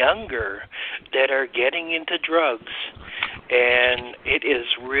 and younger, that are getting into drugs, and it is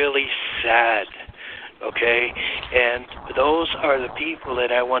really sad, okay? And those are the people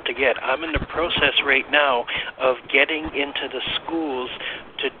that I want to get. I'm in the process right now of getting into the schools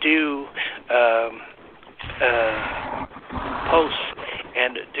to do posts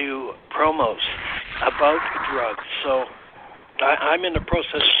and do promos about drugs. So I'm in the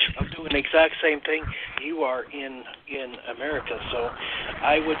process of doing the exact same thing you are in America. So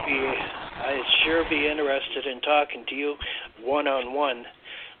I'd sure be interested in talking to you one-on-one.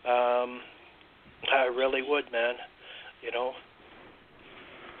 I really would, man. You know.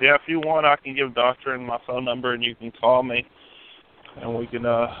 Yeah, if you want, I can give Doctrinn my phone number, and you can call me, and we can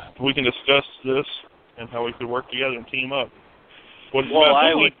discuss this and how we could work together and team up. It's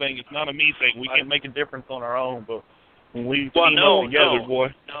not a me thing. It's not a me thing. We can make a difference on our own, but when we team up together,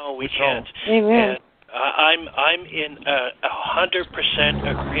 boy. No, we can't. Amen. And I'm in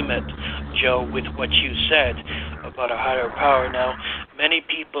 100% agreement, Joe, with what you said about a higher power. Now, many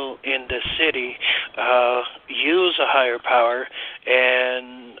people in the city use a higher power,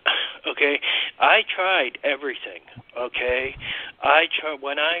 and okay, I tried everything. Okay,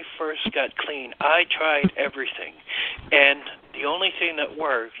 when I first got clean. I tried everything, and the only thing that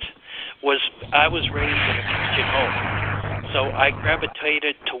worked was I was raised in a Christian home, so I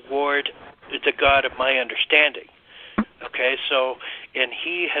gravitated toward the God of my understanding. Okay, so, and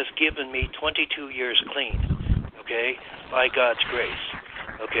He has given me 22 years clean, okay, by God's grace,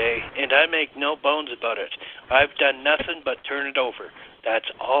 okay, and I make no bones about it. I've done nothing but turn it over. That's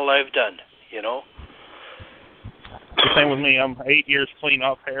all I've done, you know. The same with me. I'm 8 years clean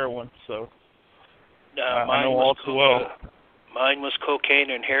off heroin, so I know all too well. Mine was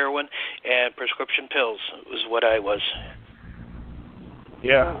cocaine and heroin and prescription pills was what I was.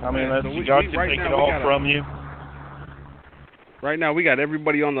 Yeah, I mean, God can take it all from you. Right now, we got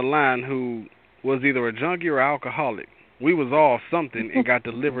everybody on the line who was either a junkie or alcoholic. We was all something and got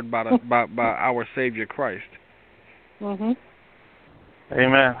delivered by our Savior Christ. Amen.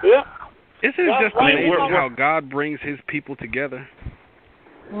 Yeah. Isn't it just amazing how God brings His people together?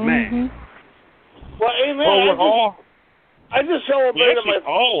 Man. Well, amen. I just celebrated my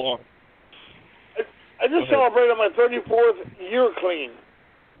 34th year clean.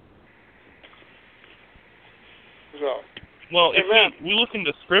 So. Well, if we look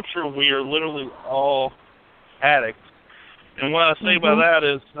into Scripture, we are literally all addicts. And what I say by that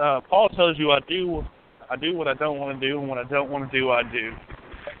is, Paul tells you, I do what I don't want to do, and what I don't want to do, I do.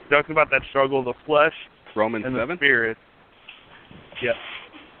 He talks about that struggle of the flesh Romans and 7? the spirit. Yeah.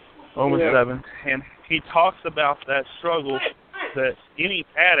 Romans 7. And he talks about that struggle that any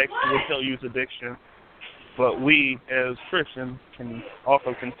addict would tell you is addiction, but we as Christians can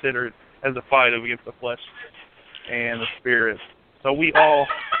also consider it as a fight against the flesh and the spirit. So we all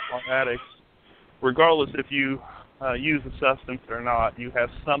are addicts, regardless if you use a substance or not. You have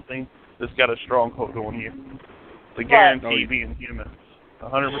something that's got a stronghold on you. It's a guarantee being human.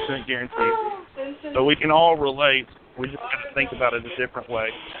 100% guaranteed. So we can all relate. We just have to think about it a different way.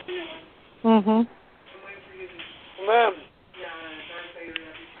 Mhm.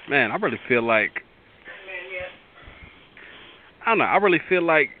 Man, I really feel like, I don't know, I really feel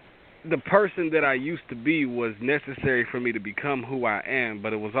like the person that I used to be was necessary for me to become who I am,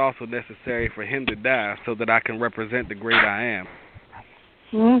 but it was also necessary for him to die so that I can represent the great I am.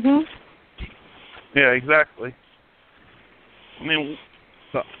 Mhm. Yeah, exactly. I mean,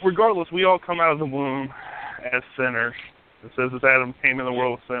 regardless, we all come out of the womb as sinners. It says that Adam came in the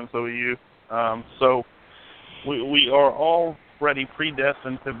world with sin, so are you. So we are already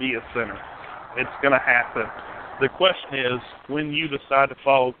predestined to be a sinner. It's going to happen. The question is when you decide to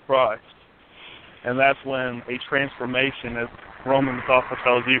follow Christ, and that's when a transformation, as Romans also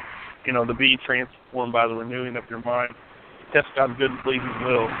tells you, to be transformed by the renewing of your mind, test God's good and pleasing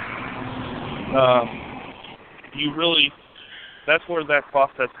will. That's where that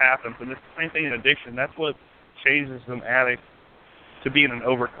process happens, and it's the same thing in addiction. That's what changes an addict to being an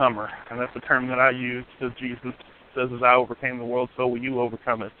overcomer, and that's the term that I use because Jesus says, as I overcame the world, so will you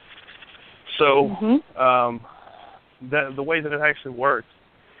overcome it. So the way that it actually works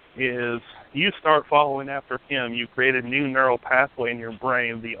is you start following after him. You create a new neural pathway in your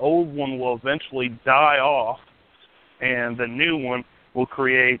brain. The old one will eventually die off, and the new one will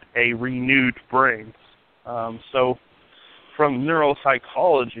create a renewed brain. So from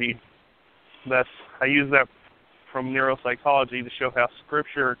neuropsychology, I use that from neuropsychology to show how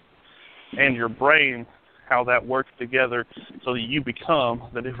Scripture and your brain, how that works together so that you become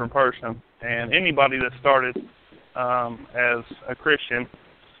the different person. And anybody that started as a Christian,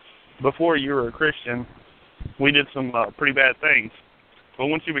 before you were a Christian, we did some pretty bad things. But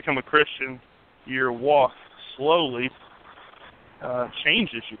once you become a Christian, your walk slowly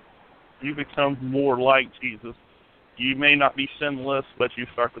changes you. You become more like Jesus. You may not be sinless, but you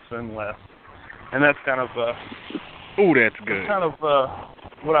start to sin less. And that's kind of... Ooh, that's good. That's kind of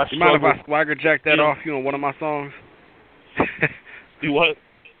what I struggle. You mind if I swagger jack that off you on one of my songs? Do what?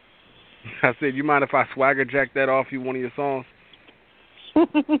 I said, you mind if I swagger jack that off you one of your songs?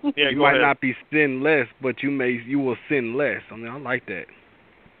 Yeah, you go might ahead. not be sinless, but you will sin less. I mean, I like that.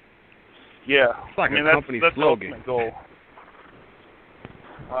 Yeah. It's like a company that's slogan. The ultimate goal.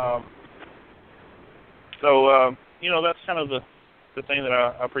 So, that's kind of the thing that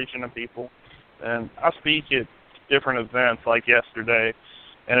I preach to people. And I speak at different events, like yesterday,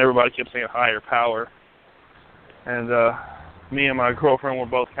 and everybody kept saying higher power. And me and my girlfriend were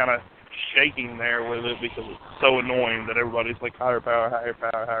both kind of shaking there with it because it's so annoying that everybody's like higher power, higher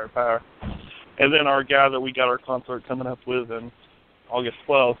power, higher power. And then our guy that we got our concert coming up with on August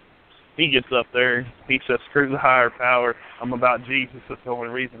 12th, he gets up there, he says, screw the higher power, I'm about Jesus, that's the only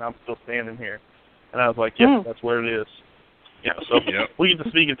reason I'm still standing here. And I was like, yeah, that's where it is. Yeah, so we get to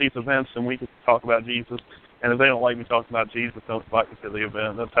speak at these events and we get to talk about Jesus. And if they don't like me talking about Jesus, don't invite me to the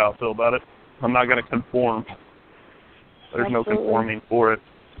event. That's how I feel about it. I'm not going to conform. There's no conforming for it.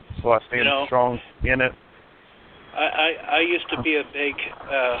 So I stand strong in it. I used to be a big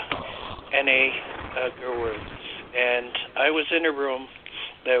NA guru, and I was in a room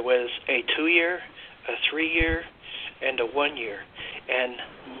that was a 2-year, a 3-year, and a 1-year, and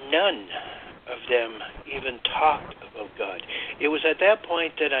none of them even talked about God. It was at that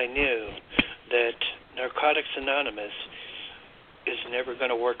point that I knew that Narcotics Anonymous is never going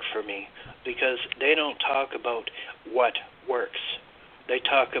to work for me because they don't talk about what works. They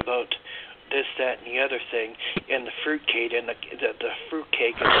talk about this, that, and the other thing, and the fruitcake and the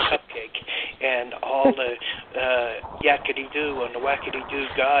fruitcake and the cupcake, and all the yakety-doo and the wackety-doo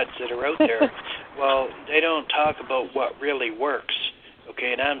gods that are out there. Well, they don't talk about what really works.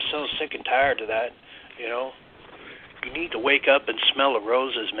 Okay, and I'm so sick and tired of that. You need to wake up and smell the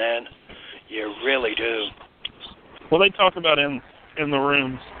roses, man. You really do. Well, they talk about in the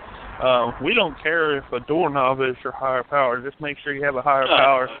rooms. We don't care if a doorknob is your higher power. Just make sure you have a higher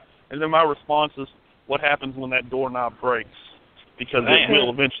power. And then my response is, what happens when that doorknob breaks? Because it will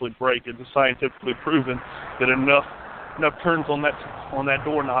eventually break. It's scientifically proven that enough turns on that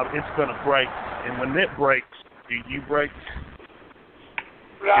doorknob, it's going to break. And when it breaks, do you break?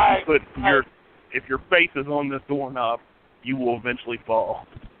 Right. If your faith is on this doorknob, you will eventually fall.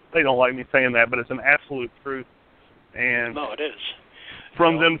 They don't like me saying that, but it's an absolute truth. And no, it is.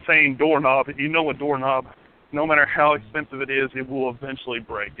 From them saying doorknob, if you know a doorknob, no matter how expensive it is, it will eventually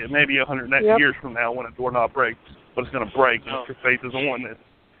break. It may be 100 years from now when a doorknob breaks, but it's going to break. And if your faith is on it,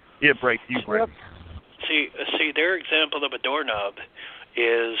 it breaks, you break. See, their example of a doorknob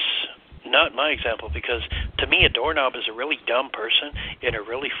is not my example because to me, a doorknob is a really dumb person and a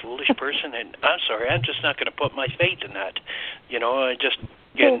really foolish person, and I'm sorry, I'm just not going to put my faith in that. You know, I just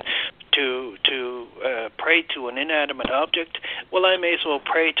get to pray to an inanimate object. Well, I may as well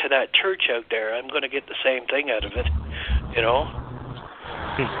pray to that church out there. I'm going to get the same thing out of it. You know.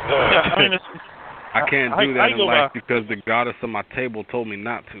 I can't do that in life because the goddess on my table told me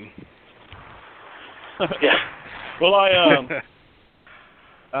not to. Yeah. Well,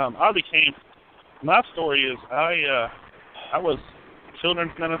 I became. My story is I was a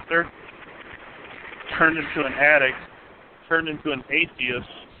children's minister, turned into an addict, turned into an atheist,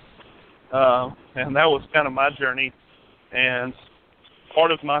 and that was kind of my journey. And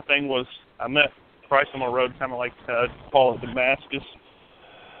part of my thing was I met Christ on the road, kind of like Paul at Damascus.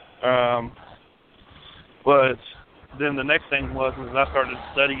 But then the next thing was I started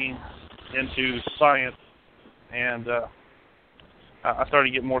studying into science, and I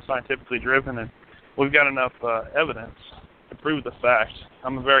started getting more scientifically driven, and we've got enough evidence to prove the facts.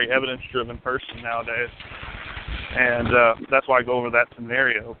 I'm a very evidence-driven person nowadays, and that's why I go over that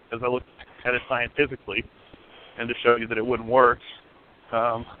scenario, because I look at it scientifically and to show you that it wouldn't work.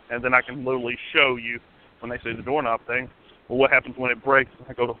 And then I can literally show you, when they say the doorknob thing, well, what happens when it breaks and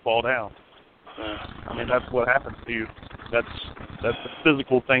I go to fall down? I mean, that's what happens to you. That's the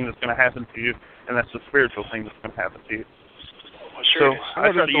physical thing that's going to happen to you, and that's the spiritual thing that's going to happen to you. Well, sure. So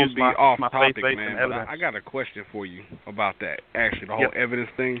I try to use my faith-based man, but I got a question for you about that, actually, the whole evidence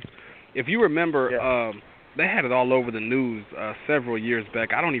thing. If you remember, they had it all over the news several years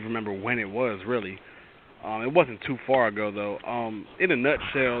back. I don't even remember when it was, really. It wasn't too far ago, though. In a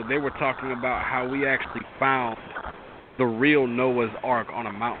nutshell, they were talking about how we actually found the real Noah's Ark on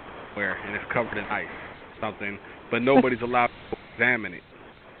a mountain and it's covered in ice or something, but nobody's allowed to examine it.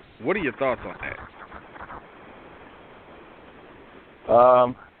 What are your thoughts on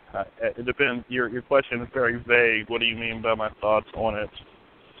that? It depends. Your question is very vague. What do you mean by my thoughts on it?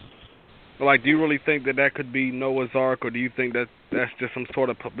 Well, like, do you really think that could be Noah's Ark, or do you think that that's just some sort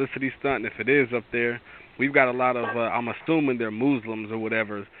of publicity stunt? And if it is up there, we've got a lot of, I'm assuming they're Muslims or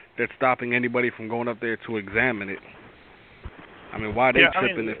whatever, that's stopping anybody from going up there to examine it. I mean, why are they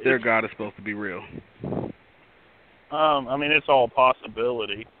tripping if their God is supposed to be real? I mean, it's all a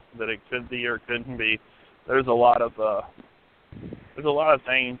possibility that it could be or couldn't be. There's a lot of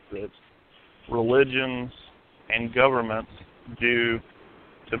things that religions and governments do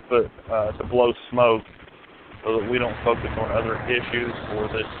to blow smoke so that we don't focus on other issues, or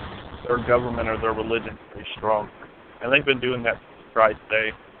that their government or their religion is strong. And they've been doing that since Christ's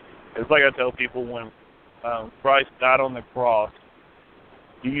day. It's like I tell people, when Christ died on the cross,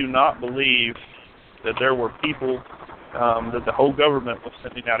 do you not believe that there were people that the whole government was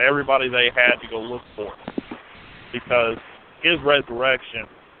sending out everybody they had to go look for? Because his resurrection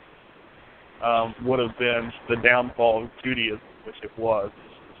would have been the downfall of Judaism, which it was.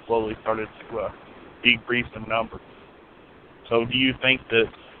 It slowly started to decrease in number. So do you think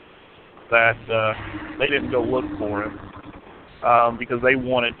that they didn't go look for him because they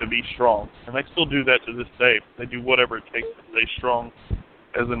wanted to be strong? And they still do that to this day. They do whatever it takes to stay strong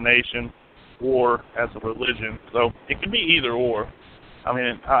as a nation or as a religion. So it can be either or. I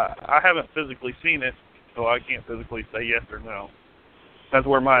mean, I haven't physically seen it, so I can't physically say yes or no. That's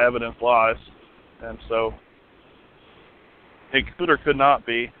where my evidence lies. And so it could or could not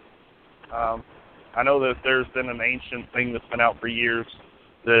be. I know that there's been an ancient thing that's been out for years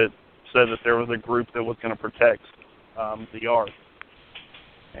that said that there was a group that was going to protect the Ark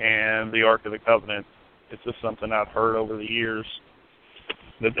and the Ark of the Covenant. It's just something I've heard over the years,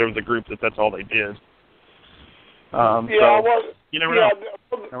 that there was a group that's all they did. You never know.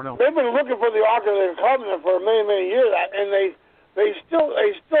 They've been looking for the Ark of the Covenant for many, many years, and they still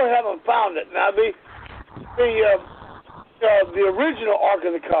haven't found it. Now the original Ark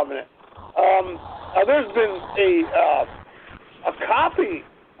of the Covenant. There's been a copy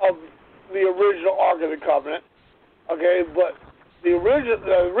of the original Ark of the Covenant. Okay, but the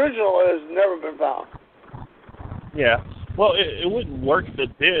original has never been found. Yeah. Well, it wouldn't work if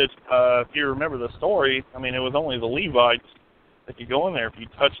it did. If you remember the story, I mean, it was only the Levites that could go in there. If you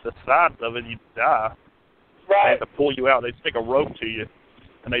touched the sides of it, you'd die. Right. They had to pull you out. They'd stick a rope to you,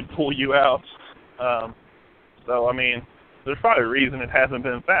 and they'd pull you out. So, I mean, there's probably a reason it hasn't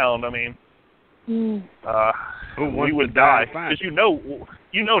been found. I mean, we would die. Because you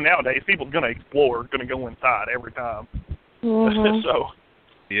know nowadays, people are going to explore, going to go inside every time. Mm-hmm. So,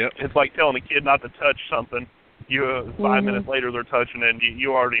 it's like telling a kid not to touch something. 5 minutes later, they're touching it, and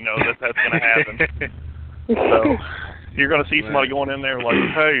you already know that's going to happen. So you're going to see somebody going in there like,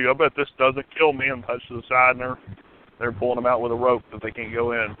 hey, I bet this doesn't kill me, and touch to the side, and they're pulling them out with a rope because they can't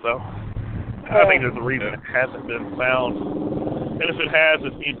go in. So I think there's a reason it hasn't been found. And if it has,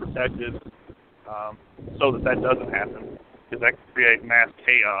 it's being protected so that doesn't happen, because that can create mass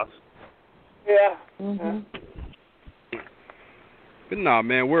chaos. Yeah. Mm-hmm. But nah,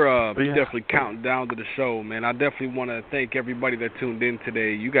 man, we're definitely counting down to the show, man. I definitely want to thank everybody that tuned in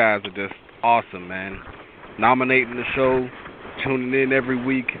today. You guys are just awesome, man. Nominating the show, tuning in every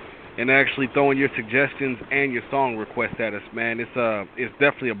week, and actually throwing your suggestions and your song requests at us, man. It's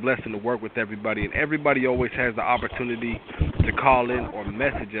definitely a blessing to work with everybody, and everybody always has the opportunity to call in or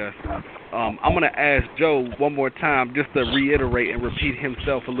message us. I'm going to ask Joe one more time just to reiterate and repeat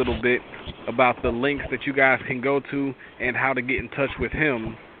himself a little bit about the links that you guys can go to and how to get in touch with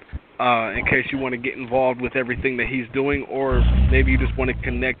him in case you want to get involved with everything that he's doing, or maybe you just want to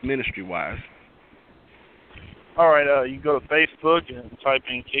connect ministry-wise. All right, you can go to Facebook and type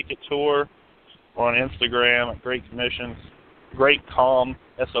in Kick It Tour, or on Instagram at Great Commissions, Great Com,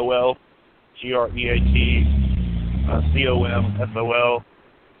 SOL, GREAT, COM, SOL.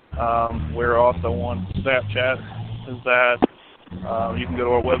 We're also on Snapchat. Is that you can go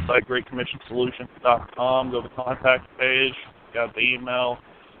to our website, greatcommissionsolutions.com, go to the contact page, got the email,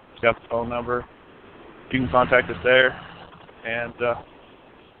 got the phone number. You can contact us there, and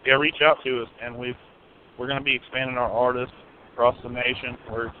reach out to us. And we're going to be expanding our artists across the nation.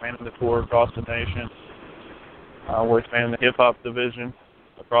 We're expanding the tour across the nation. We're expanding the hip-hop division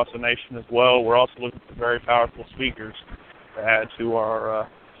across the nation as well. We're also looking for very powerful speakers to add to our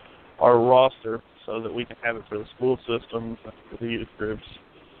roster so that we can have it for the school systems and for the youth groups.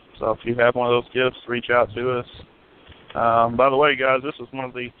 So if you have one of those gifts, reach out to us. By the way, guys, this is one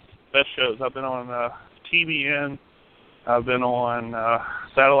of the best shows. I've been on TBN. I've been on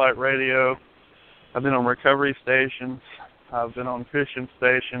satellite radio. I've been on recovery stations. I've been on Christian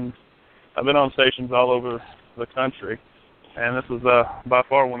stations. I've been on stations all over the country. And this is by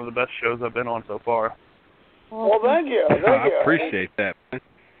far one of the best shows I've been on so far. Well, thank you. I appreciate that, man.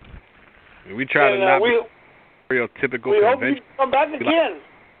 We try to not be stereotypical. We hope you come back again.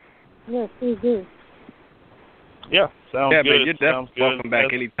 Yes, we do. Yeah, sounds good. Yeah, man, you're definitely welcome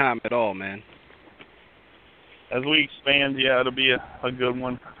back anytime at all, man. As we expand, it'll be a good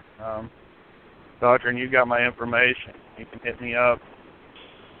one. Doctrine, you got my information. You can hit me up.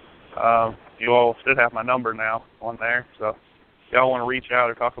 You all should have my number now on there. So if y'all want to reach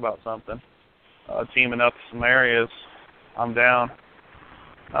out or talk about something, teaming up some areas, I'm down.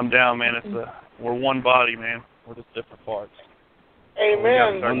 Man. We're one body, man. We're just different parts.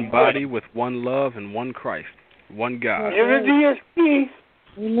 Amen. One body with one love and one Christ, one God. Unity is peace.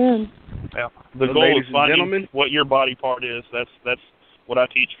 Amen. Yeah. The goal is finding what your body part is. That's what I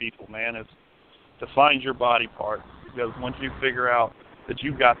teach people, man, is to find your body part. Because once you figure out that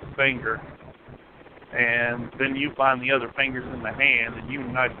you've got the finger, and then you find the other fingers in the hand, and you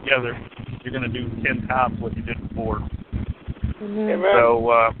unite together, you're going to do 10 times what you did before. Amen. So,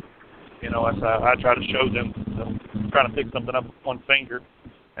 I try to show them trying to pick something up with one finger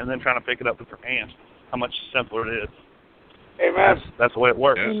and then trying to pick it up with your hand, how much simpler it is. Amen. That's the way it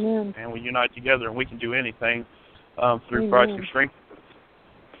works. Amen. And we unite together, and we can do anything through Christ who strengthens us.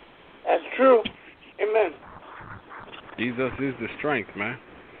 That's true. Amen. Jesus is the strength, man.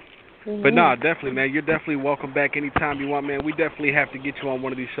 But nah, definitely, man. You're definitely welcome back anytime you want, man. We definitely have to get you on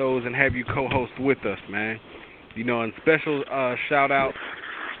one of these shows and have you co-host with us, man. And special shout out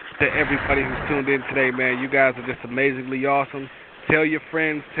to everybody who's tuned in today, man. You guys are just amazingly awesome. Tell your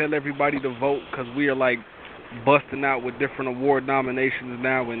friends, tell everybody to vote, because we are like busting out with different award nominations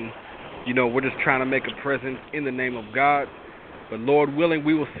now, and we're just trying to make a presence in the name of God. But Lord willing,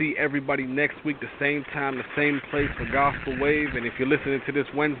 we will see everybody next week, the same time, the same place for Gospel Wave. And if you're listening to this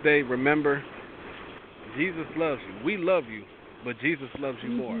Wednesday, remember, Jesus loves you. We love you, but Jesus loves you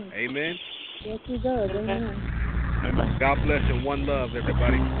more. Amen? Yes, he does. Amen. God bless and one love,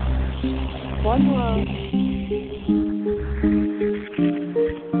 everybody. One love.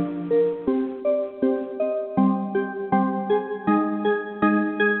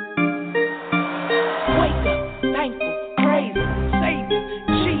 Wake up, thankful, praise, Savior,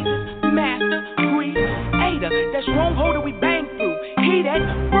 Jesus, Master, Creator. That stronghold that we bang through, he that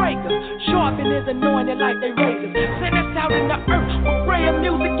breaker, sharpen his anointed like they razors. Send us out in the earth with prayer,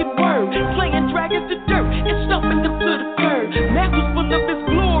 music, and word, slaying dragons to dirt and stumping them to the curb. Mantles full of his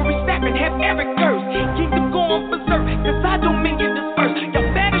glory, snapping have every curse. Kingdom going berserk, cause I dominion disperse. Your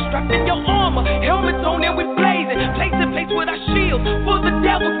battle strapped in your armor, helmets on and we blazing. Place in place with our shields, for the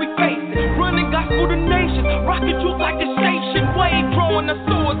devils we facing. Running gospel to nations, rocking truth like a station. Wave drawing the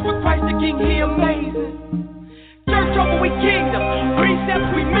swords for Christ the King, he amazing. Church over we kingdom, precepts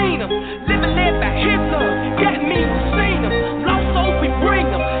we mean them.